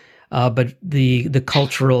me, but the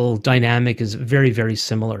cultural dynamic is very, very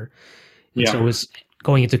similar. And so it was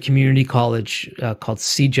going into community college called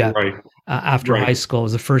CEGEP after high school. It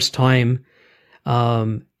was the first time.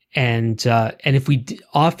 And if we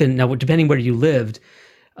often, now depending where you lived,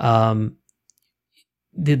 the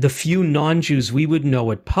few non-Jews we would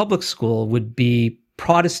know at public school would be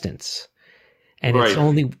Protestants. And it's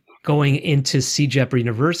only going into CEGEP or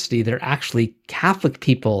university, they're actually Catholic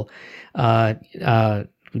people.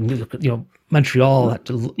 Montreal,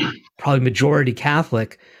 probably majority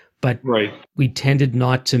Catholic, but we tended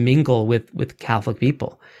not to mingle with Catholic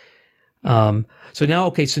people. So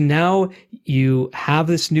now you have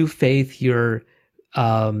this new faith. You're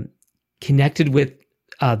connected with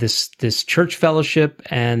this church fellowship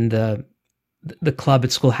and the club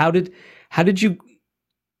at school. How did you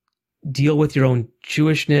deal with your own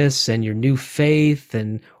Jewishness and your new faith,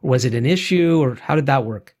 and was it an issue, or how did that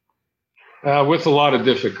work? With a lot of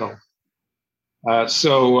difficulty.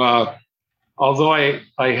 So although I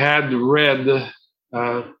had read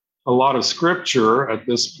a lot of scripture at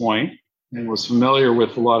this point and was familiar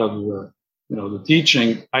with a lot of the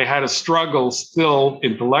teaching, I had a struggle still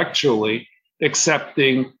intellectually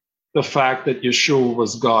accepting the fact that Yeshua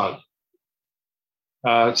was God.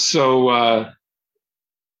 So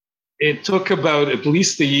it took about at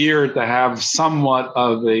least a year to have somewhat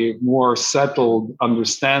of a more settled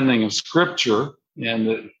understanding of scripture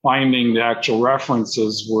and finding the actual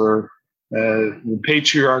references where the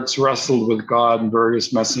patriarchs wrestled with God in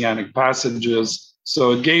various messianic passages.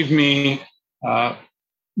 So it gave me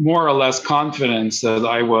more or less confidence that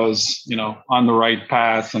I was, on the right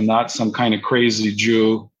path and not some kind of crazy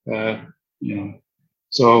Jew,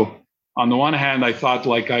 So on the one hand, I thought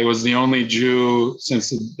like I was the only Jew since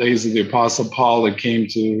the days of the Apostle Paul that came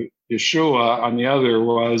to Yeshua. On the other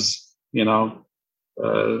was,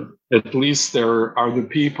 at least there are the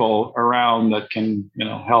people around that can,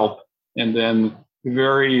 help. And then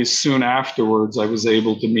very soon afterwards, I was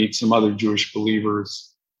able to meet some other Jewish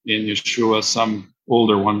believers in Yeshua, some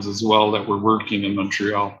older ones as well that were working in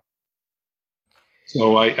Montreal.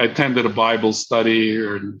 So I attended a Bible study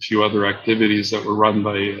or a few other activities that were run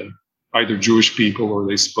by either Jewish people or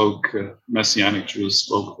they spoke, Messianic Jews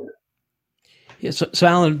spoke there. Yeah, so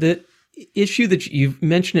Alan, the issue that you've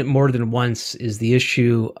mentioned it more than once is the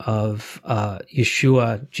issue of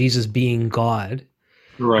Yeshua, Jesus being God.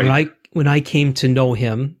 Right. When I came to know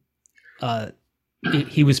him,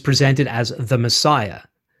 he was presented as the Messiah.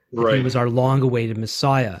 Right. He was our long-awaited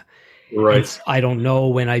Messiah. Right. And I don't know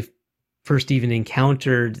when I first even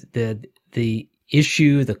encountered the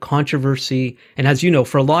issue, the controversy, and as you know,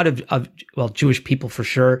 for a lot of Jewish people for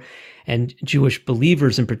sure, and Jewish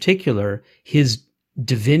believers in particular, his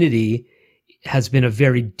divinity has been a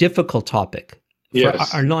very difficult topic.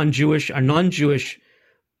 Yes. For our non-Jewish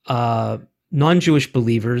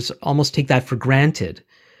believers almost take that for granted,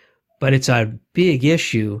 but it's a big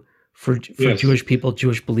issue for Jewish people,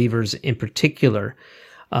 Jewish believers in particular.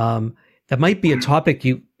 That might be a topic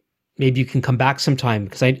maybe you can come back sometime,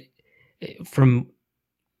 because from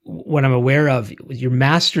what I'm aware of, your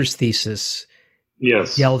master's thesis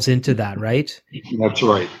delves into that, right? That's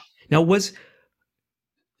right. Now,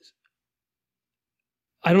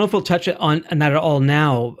 I don't know if we'll touch on that at all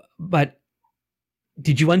now, but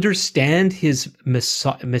did you understand his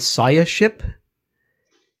messiahship?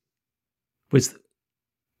 Do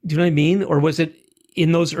you know what I mean? Or was it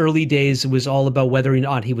in those early days, it was all about whether or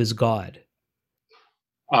not he was God?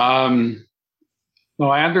 No,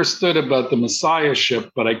 I understood about the messiahship,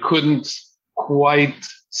 but I couldn't quite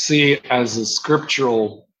see it as a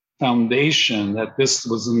scriptural foundation that this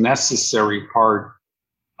was a necessary part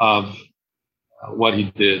of what he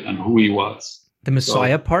did and who he was. The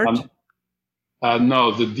Messiah part?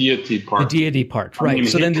 No, the deity part. The deity part, right. I mean,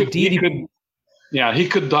 so then the deity... he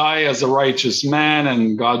could die as a righteous man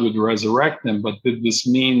and God would resurrect him, but did this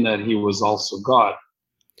mean that he was also God?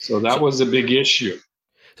 So that was a big issue.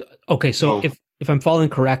 Okay, so if I'm following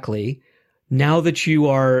correctly, now that you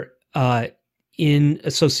are in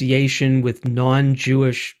association with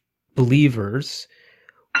non-Jewish believers,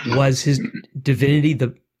 was his divinity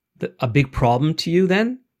a big problem to you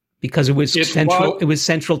then? Because it was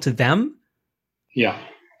central to them? Yeah.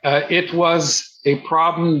 It was a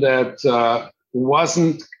problem that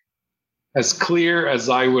wasn't as clear as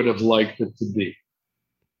I would have liked it to be.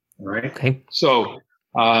 Right? Okay. So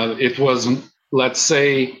it was, let's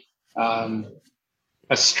say,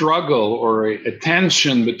 a struggle or a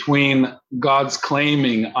tension between God's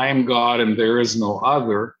claiming, I am God and there is no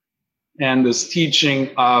other, and this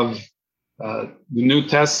teaching of the New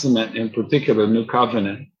Testament, in particular, New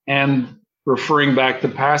Covenant, and referring back to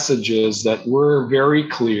passages that were very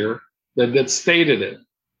clear that stated it.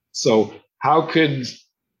 So how could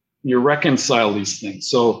you reconcile these things?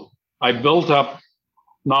 So I built up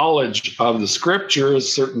knowledge of the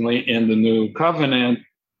scriptures, certainly in the New Covenant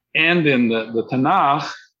and in the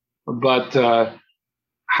Tanakh, but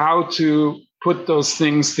how to put those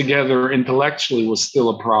things together intellectually was still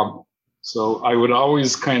a problem. So I would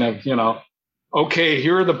always kind of, okay,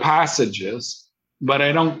 here are the passages, but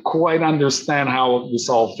I don't quite understand how this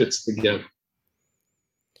all fits together.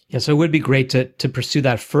 Yeah, so it would be great to pursue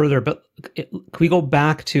that further, but can we go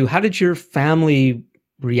back to how did your family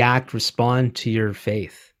respond to your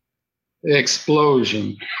faith?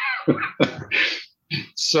 Explosion.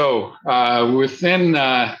 So within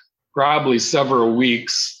probably several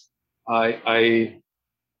weeks, I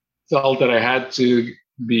felt that I had to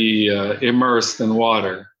be immersed in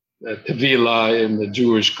water, tevilah in the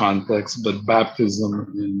Jewish context, but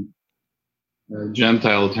baptism in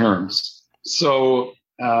Gentile terms. So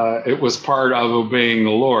it was part of obeying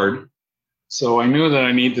the Lord. So I knew that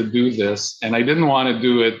I need to do this, and I didn't want to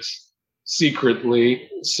do it secretly.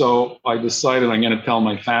 So I decided I'm going to tell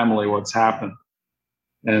my family what's happened.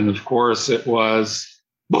 And of course, it was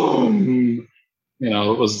boom.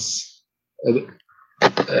 It was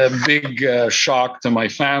a big shock to my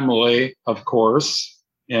family, of course.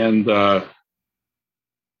 And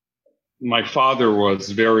my father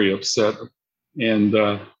was very upset.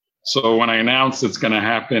 And so when I announced it's going to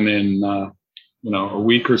happen in, a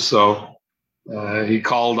week or so, he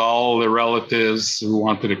called all the relatives who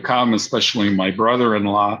wanted to come, especially my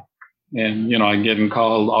brother-in-law. And, I'm getting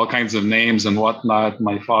called all kinds of names and whatnot.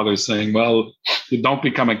 My father's saying, well, you don't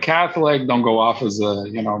become a Catholic, don't go off as a,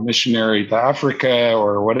 missionary to Africa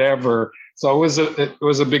or whatever. So it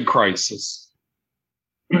was a big crisis.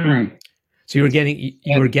 So you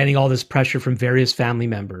were getting all this pressure from various family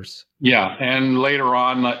members. Yeah. And later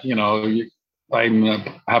on, I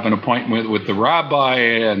have an appointment with the rabbi,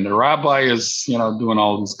 and the rabbi is, doing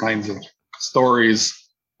all these kinds of stories.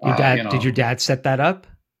 Did your dad set that up?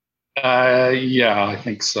 Yeah, I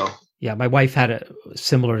think so. Yeah, my wife had a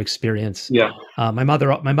similar experience. Yeah. My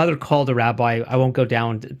mother called a rabbi. I won't go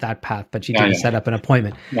down that path, but she didn't set up an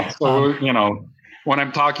appointment. Yeah. So, when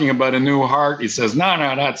I'm talking about a new heart, he says, no,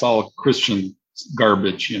 that's all Christian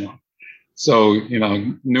garbage, So,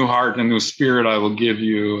 new heart and new spirit, I will give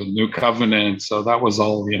you a new covenant. So that was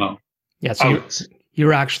all, Yeah. So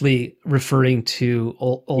you're actually referring to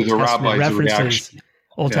Old Testament references,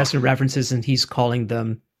 Testament references, and he's calling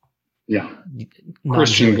them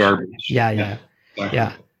Christian garbage. Yeah.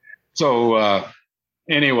 So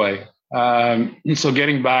anyway, so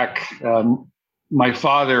getting back, my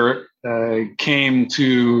father came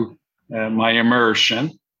to my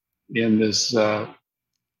immersion in this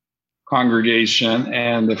congregation,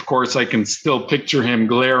 and of course I can still picture him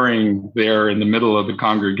glaring there in the middle of the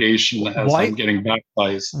congregation as I'm getting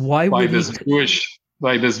baptized by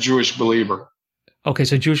this Jewish believer. Okay,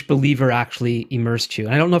 so Jewish believer actually immersed you.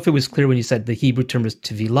 And I don't know if it was clear when you said the Hebrew term was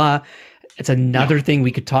tevilah. It's another thing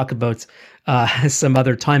we could talk about some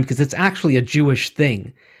other time, because it's actually a Jewish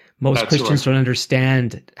thing. Most Christians don't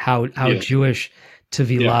understand how Jewish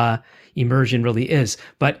tevilah immersion really is.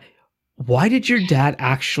 But why did your dad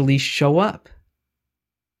actually show up?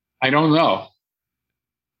 I don't know.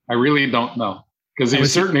 I really don't know. Because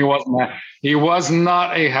he was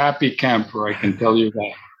not a happy camper, I can tell you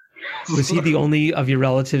that. Was he the only of your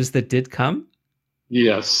relatives that did come?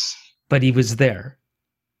 Yes. But he was there?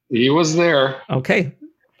 He was there. Okay.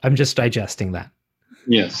 I'm just digesting that.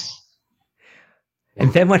 Yes.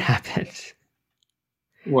 And then what happened?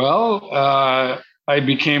 Well, I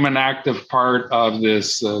became an active part of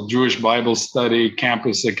this Jewish Bible study,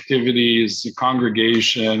 campus activities,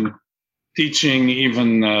 congregation, teaching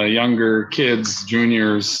even younger kids,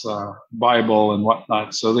 juniors, Bible and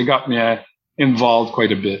whatnot. So they got me involved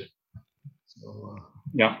quite a bit. So,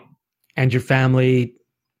 yeah. And your family,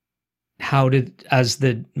 as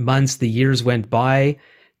the months, the years went by,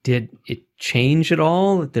 did it change at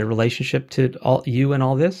all, their relationship to you and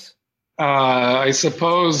all this? I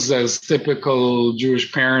suppose as typical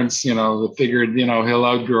Jewish parents, they figured, he'll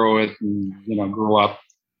outgrow it and, grow up.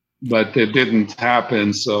 But it didn't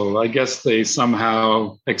happen. So I guess they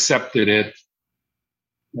somehow accepted it,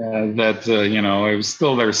 that, it was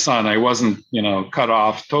still their son. I wasn't, cut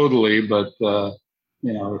off totally, but,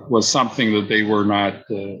 it was something that they were not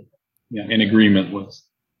in agreement with.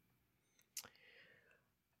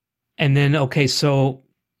 And then, okay, so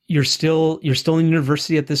you're still in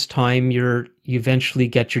university at this time. You eventually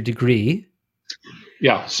get your degree.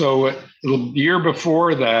 Yeah. So the year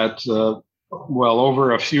before that,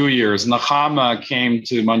 over a few years, Nechama came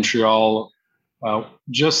to Montreal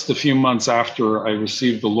just a few months after I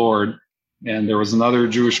received the Lord. And there was another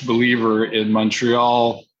Jewish believer in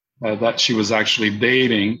Montreal that she was actually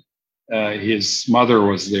dating. His mother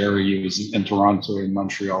was there. He was in Toronto and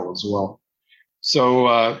Montreal as well.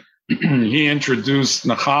 So he introduced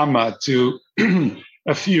Nechama to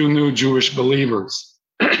a few new Jewish believers.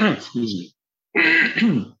 Excuse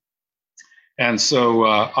me. And so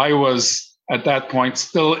I was at that point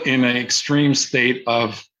still in an extreme state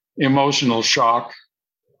of emotional shock,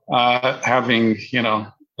 having,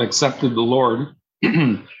 accepted the Lord.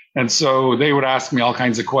 And so they would ask me all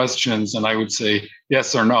kinds of questions and I would say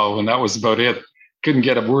yes or no. And that was about it. Couldn't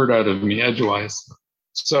get a word out of me edgewise.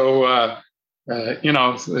 So,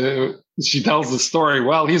 she tells the story,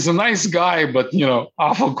 well, he's a nice guy, but,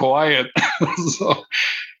 awful quiet.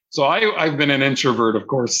 So I've been an introvert, of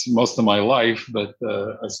course, most of my life, but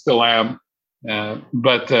I still am.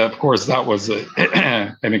 But of course, that was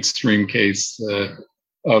an extreme case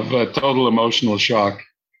of total emotional shock.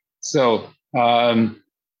 So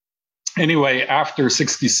anyway, after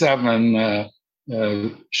 1967,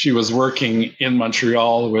 she was working in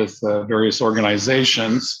Montreal with various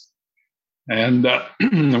organizations. And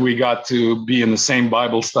we got to be in the same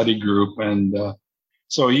Bible study group. And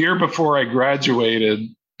so a year before I graduated,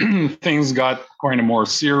 things got kind of more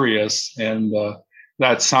serious. And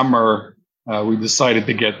that summer, we decided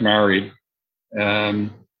to get married.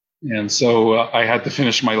 And so I had to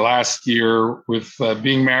finish my last year with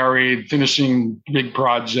being married, finishing big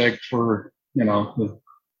project for,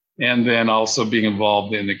 and then also being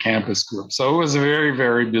involved in the campus group. So it was a very,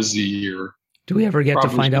 very busy year. Do we ever get to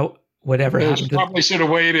find out whatever happened? Probably should have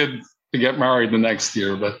waited to get married the next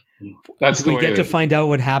year, but that's the way. We get to find out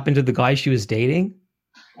what happened to the guy she was dating?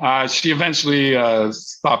 She eventually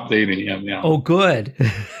stopped dating him. Yeah. Oh, good.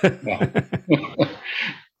 Yeah.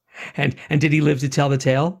 And did he live to tell the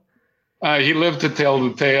tale? He lived to tell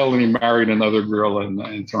the tale, and he married another girl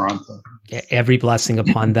in Toronto. Every blessing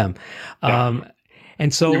upon them. Yeah.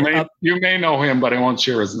 And so you may know him, but I won't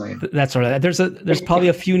share his name. That's all right. There's probably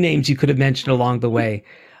a few names you could have mentioned along the way.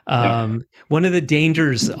 One of the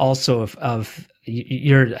dangers also of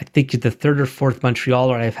I think you're the third or fourth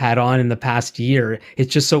Montrealer I've had on in the past year.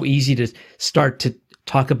 It's just so easy to start to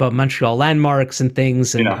talk about Montreal landmarks and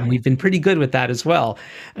things, and we've been pretty good with that as well.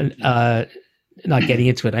 And not getting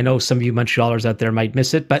into it. I know some of you Montrealers out there might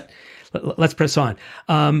miss it, but let's press on.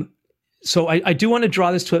 So I do want to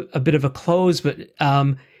draw this to a bit of a close, but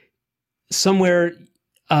somewhere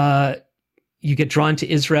you get drawn to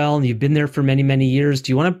Israel and you've been there for many, many years.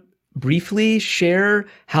 Do you want to briefly share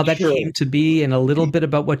how that came to be and a little bit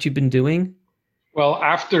about what you've been doing? Well,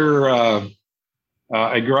 after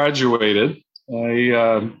I graduated,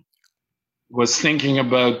 I was thinking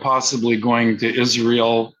about possibly going to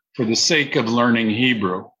Israel for the sake of learning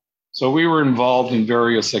Hebrew. So we were involved in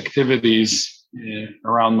various activities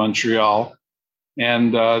around Montreal.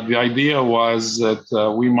 And the idea was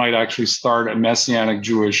that we might actually start a Messianic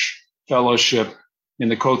Jewish fellowship in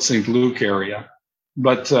the Côte Saint Luc area.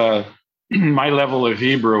 But my level of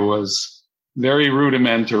Hebrew was very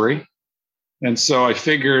rudimentary. And so I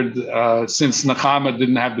figured, since Nechama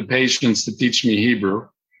didn't have the patience to teach me Hebrew,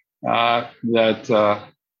 that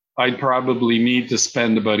I'd probably need to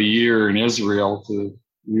spend about a year in Israel to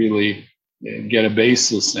really get a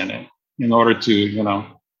basis in it in order to,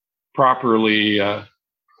 properly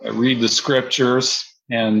read the scriptures.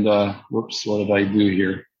 And what did I do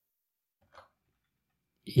here?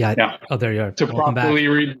 Yeah. Oh, there you are. To properly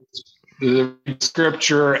read the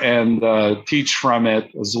scripture and teach from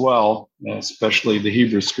it as well, especially the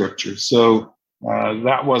Hebrew scripture. So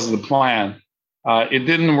that was the plan. It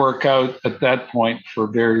didn't work out at that point for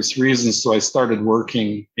various reasons, so I started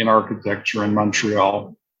working in architecture in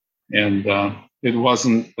Montreal. And it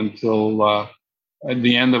wasn't until at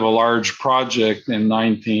the end of a large project in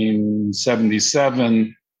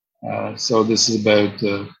 1977, so this is about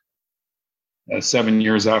 7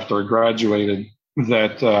 years after I graduated,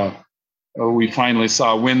 that we finally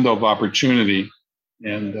saw a window of opportunity.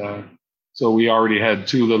 And so we already had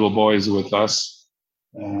two little boys with us.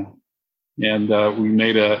 And we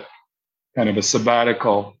made a kind of a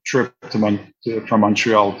sabbatical trip from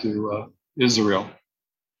Montreal to Israel.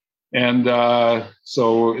 And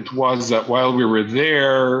so it was that while we were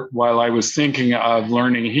there, while I was thinking of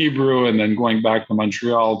learning Hebrew and then going back to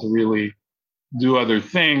Montreal to really do other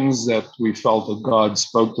things, that we felt that God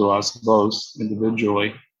spoke to us both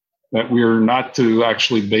individually, that we were not to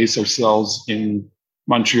actually base ourselves in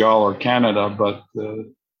Montreal or Canada, but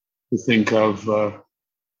to think of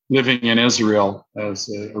living in Israel as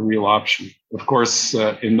a real option. Of course,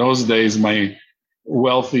 in those days, my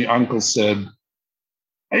wealthy uncle said,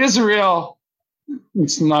 Israel,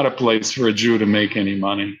 it's not a place for a Jew to make any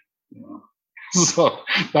money. So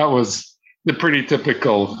that was the pretty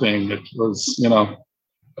typical thing. It was, you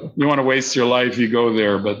want to waste your life, you go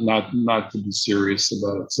there, but not to be serious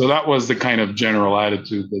about it. So that was the kind of general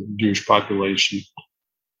attitude of the Jewish population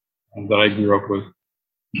that I grew up with.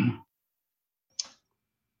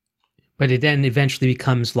 But it then eventually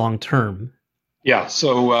becomes long-term. Yeah.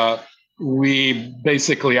 So we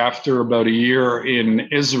basically, after about a year in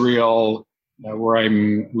Israel, where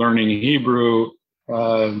I'm learning Hebrew,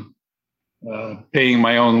 paying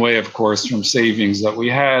my own way, of course, from savings that we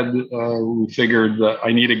had, we figured that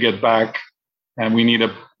I need to get back and we need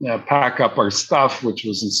to pack up our stuff, which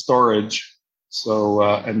was in storage. So,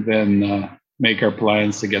 and then make our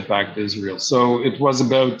plans to get back to Israel. So it was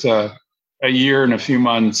about a year and a few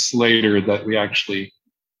months later that we actually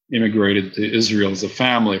immigrated to Israel as a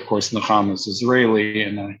family. Of course, Nechama is Israeli,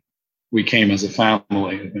 and we came as a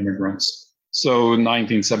family of immigrants. So in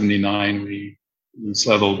 1979, we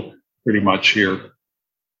settled pretty much here.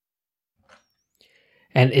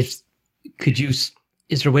 And is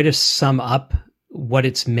there a way to sum up what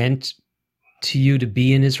it's meant to you to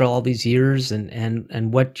be in Israel all these years,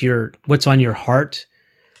 and what's on your heart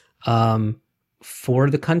for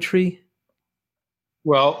the country?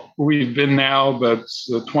 Well, we've been now about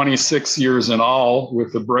 26 years in all,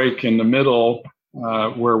 with a break in the middle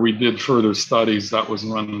where we did further studies. That was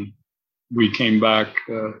when we came back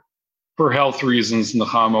for health reasons.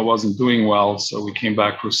 Nechama wasn't doing well, so we came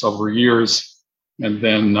back for several years. And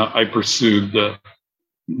then I pursued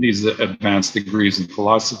these advanced degrees in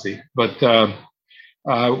philosophy. But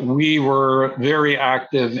we were very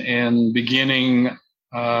active in beginning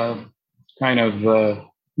kind of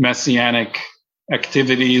messianic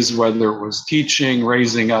activities, whether it was teaching,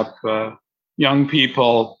 raising up young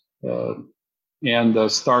people,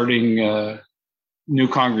 and starting new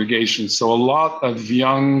congregations. So a lot of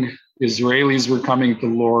young Israelis were coming to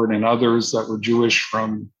the Lord, and others that were Jewish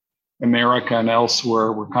from America and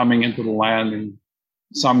elsewhere were coming into the land, and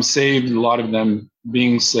some saved, a lot of them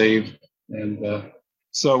being saved. And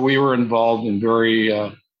so we were involved in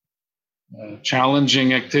very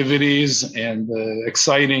challenging activities and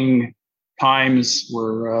exciting times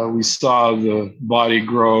where we saw the body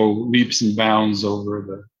grow leaps and bounds over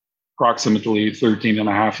the approximately 13 and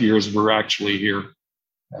a half years we're actually here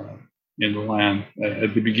in the land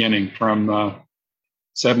at the beginning, from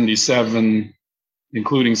 77,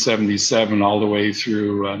 including 77, all the way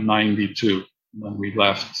through 92 when we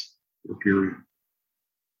left the period.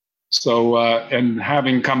 So, and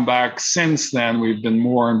having come back since then, we've been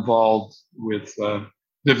more involved with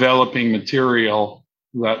developing material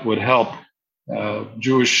that would help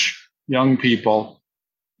Jewish young people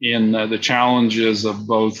in the challenges of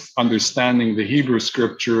both understanding the Hebrew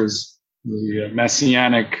scriptures, the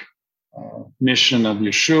messianic mission of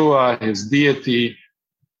Yeshua, his deity,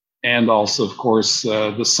 and also, of course,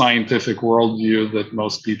 the scientific worldview that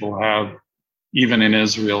most people have, even in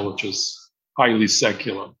Israel, which is highly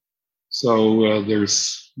secular. So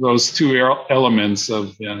there's those two elements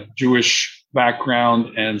of Jewish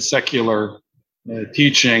background and secular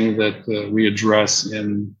teaching that we address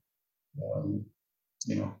in,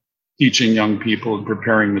 teaching young people and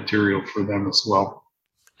preparing material for them as well.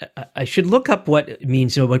 I should look up what it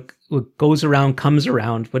means, what goes around comes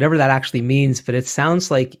around, whatever that actually means. But it sounds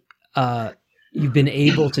like you've been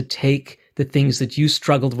able to take the things that you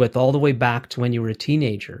struggled with all the way back to when you were a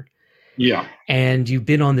teenager. Yeah. And you've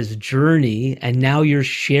been on this journey, and now you're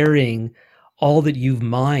sharing all that you've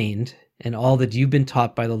mined and all that you've been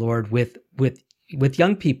taught by the Lord with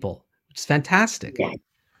young people. It's fantastic.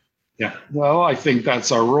 Yeah. Well, I think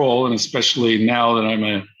that's our role, and especially now that I'm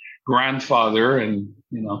a grandfather and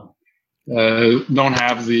don't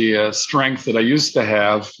have the strength that I used to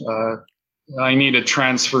have. I need to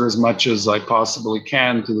transfer as much as I possibly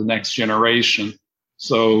can to the next generation.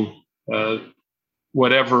 So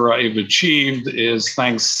whatever I've achieved is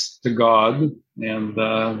thanks to God,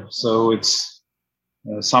 and so it's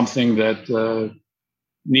something that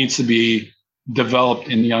needs to be developed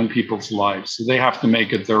in young people's lives. So they have to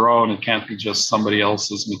make it their own. It can't be just somebody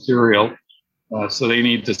else's material. So they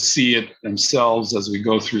need to see it themselves as we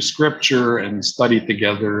go through scripture and study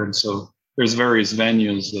together. And so there's various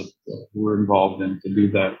venues that we're involved in to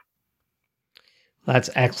do that.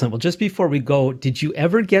 That's excellent. Well, just before we go, did you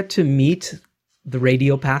ever get to meet the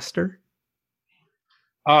radio pastor?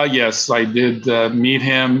 Yes, I did meet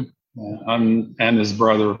him and his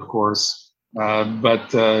brother, of course.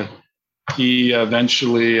 But he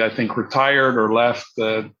eventually, I think, retired or left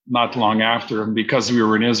not long after. And because we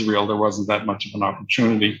were in Israel, there wasn't that much of an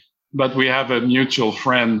opportunity. But we have a mutual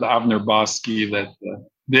friend, Avner Bosky, that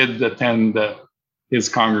did attend his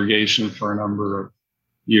congregation for a number of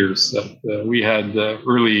years. We had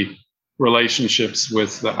early relationships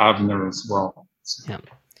with Avner as well. Yeah,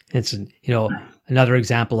 it's another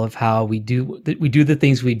example of how we do the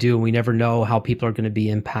things we do, and we never know how people are going to be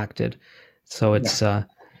impacted. So it's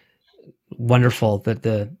wonderful that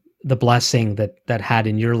the blessing that had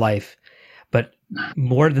in your life, but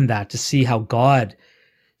more than that, to see how God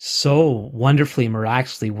so wonderfully,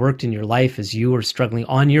 miraculously worked in your life as you were struggling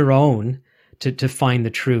on your own to find the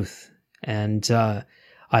truth. And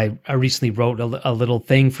I recently wrote a little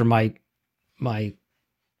thing for my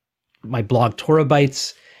blog Torah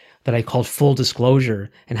Bites that I called Full Disclosure,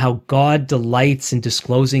 and how God delights in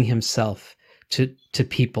disclosing himself to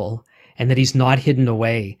people, and that he's not hidden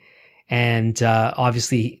away. And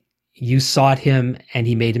obviously you sought him and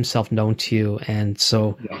he made himself known to you. And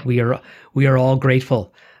so we are all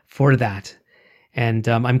grateful for that. And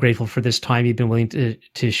I'm grateful for this time you've been willing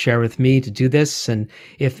to share with me to do this. And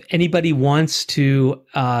if anybody wants to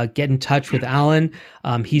get in touch with Alan,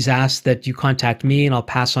 he's asked that you contact me and I'll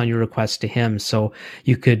pass on your request to him. So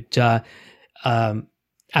you could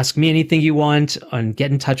ask me anything you want and get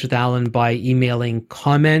in touch with Alan by emailing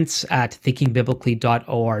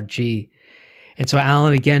comments@thinkingbiblically.org. And so,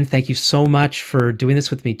 Alan, again, thank you so much for doing this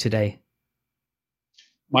with me today.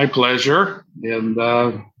 My pleasure. And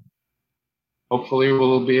hopefully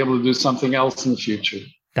we'll be able to do something else in the future.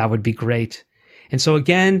 That would be great. And so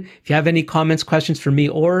again, if you have any comments, questions for me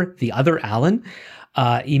or the other Alan,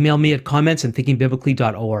 email me at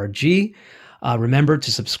comments@thinkingbiblically.org. Remember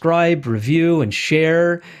to subscribe, review, and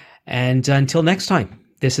share. And until next time,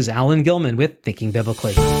 this is Alan Gilman with Thinking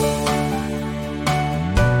Biblically.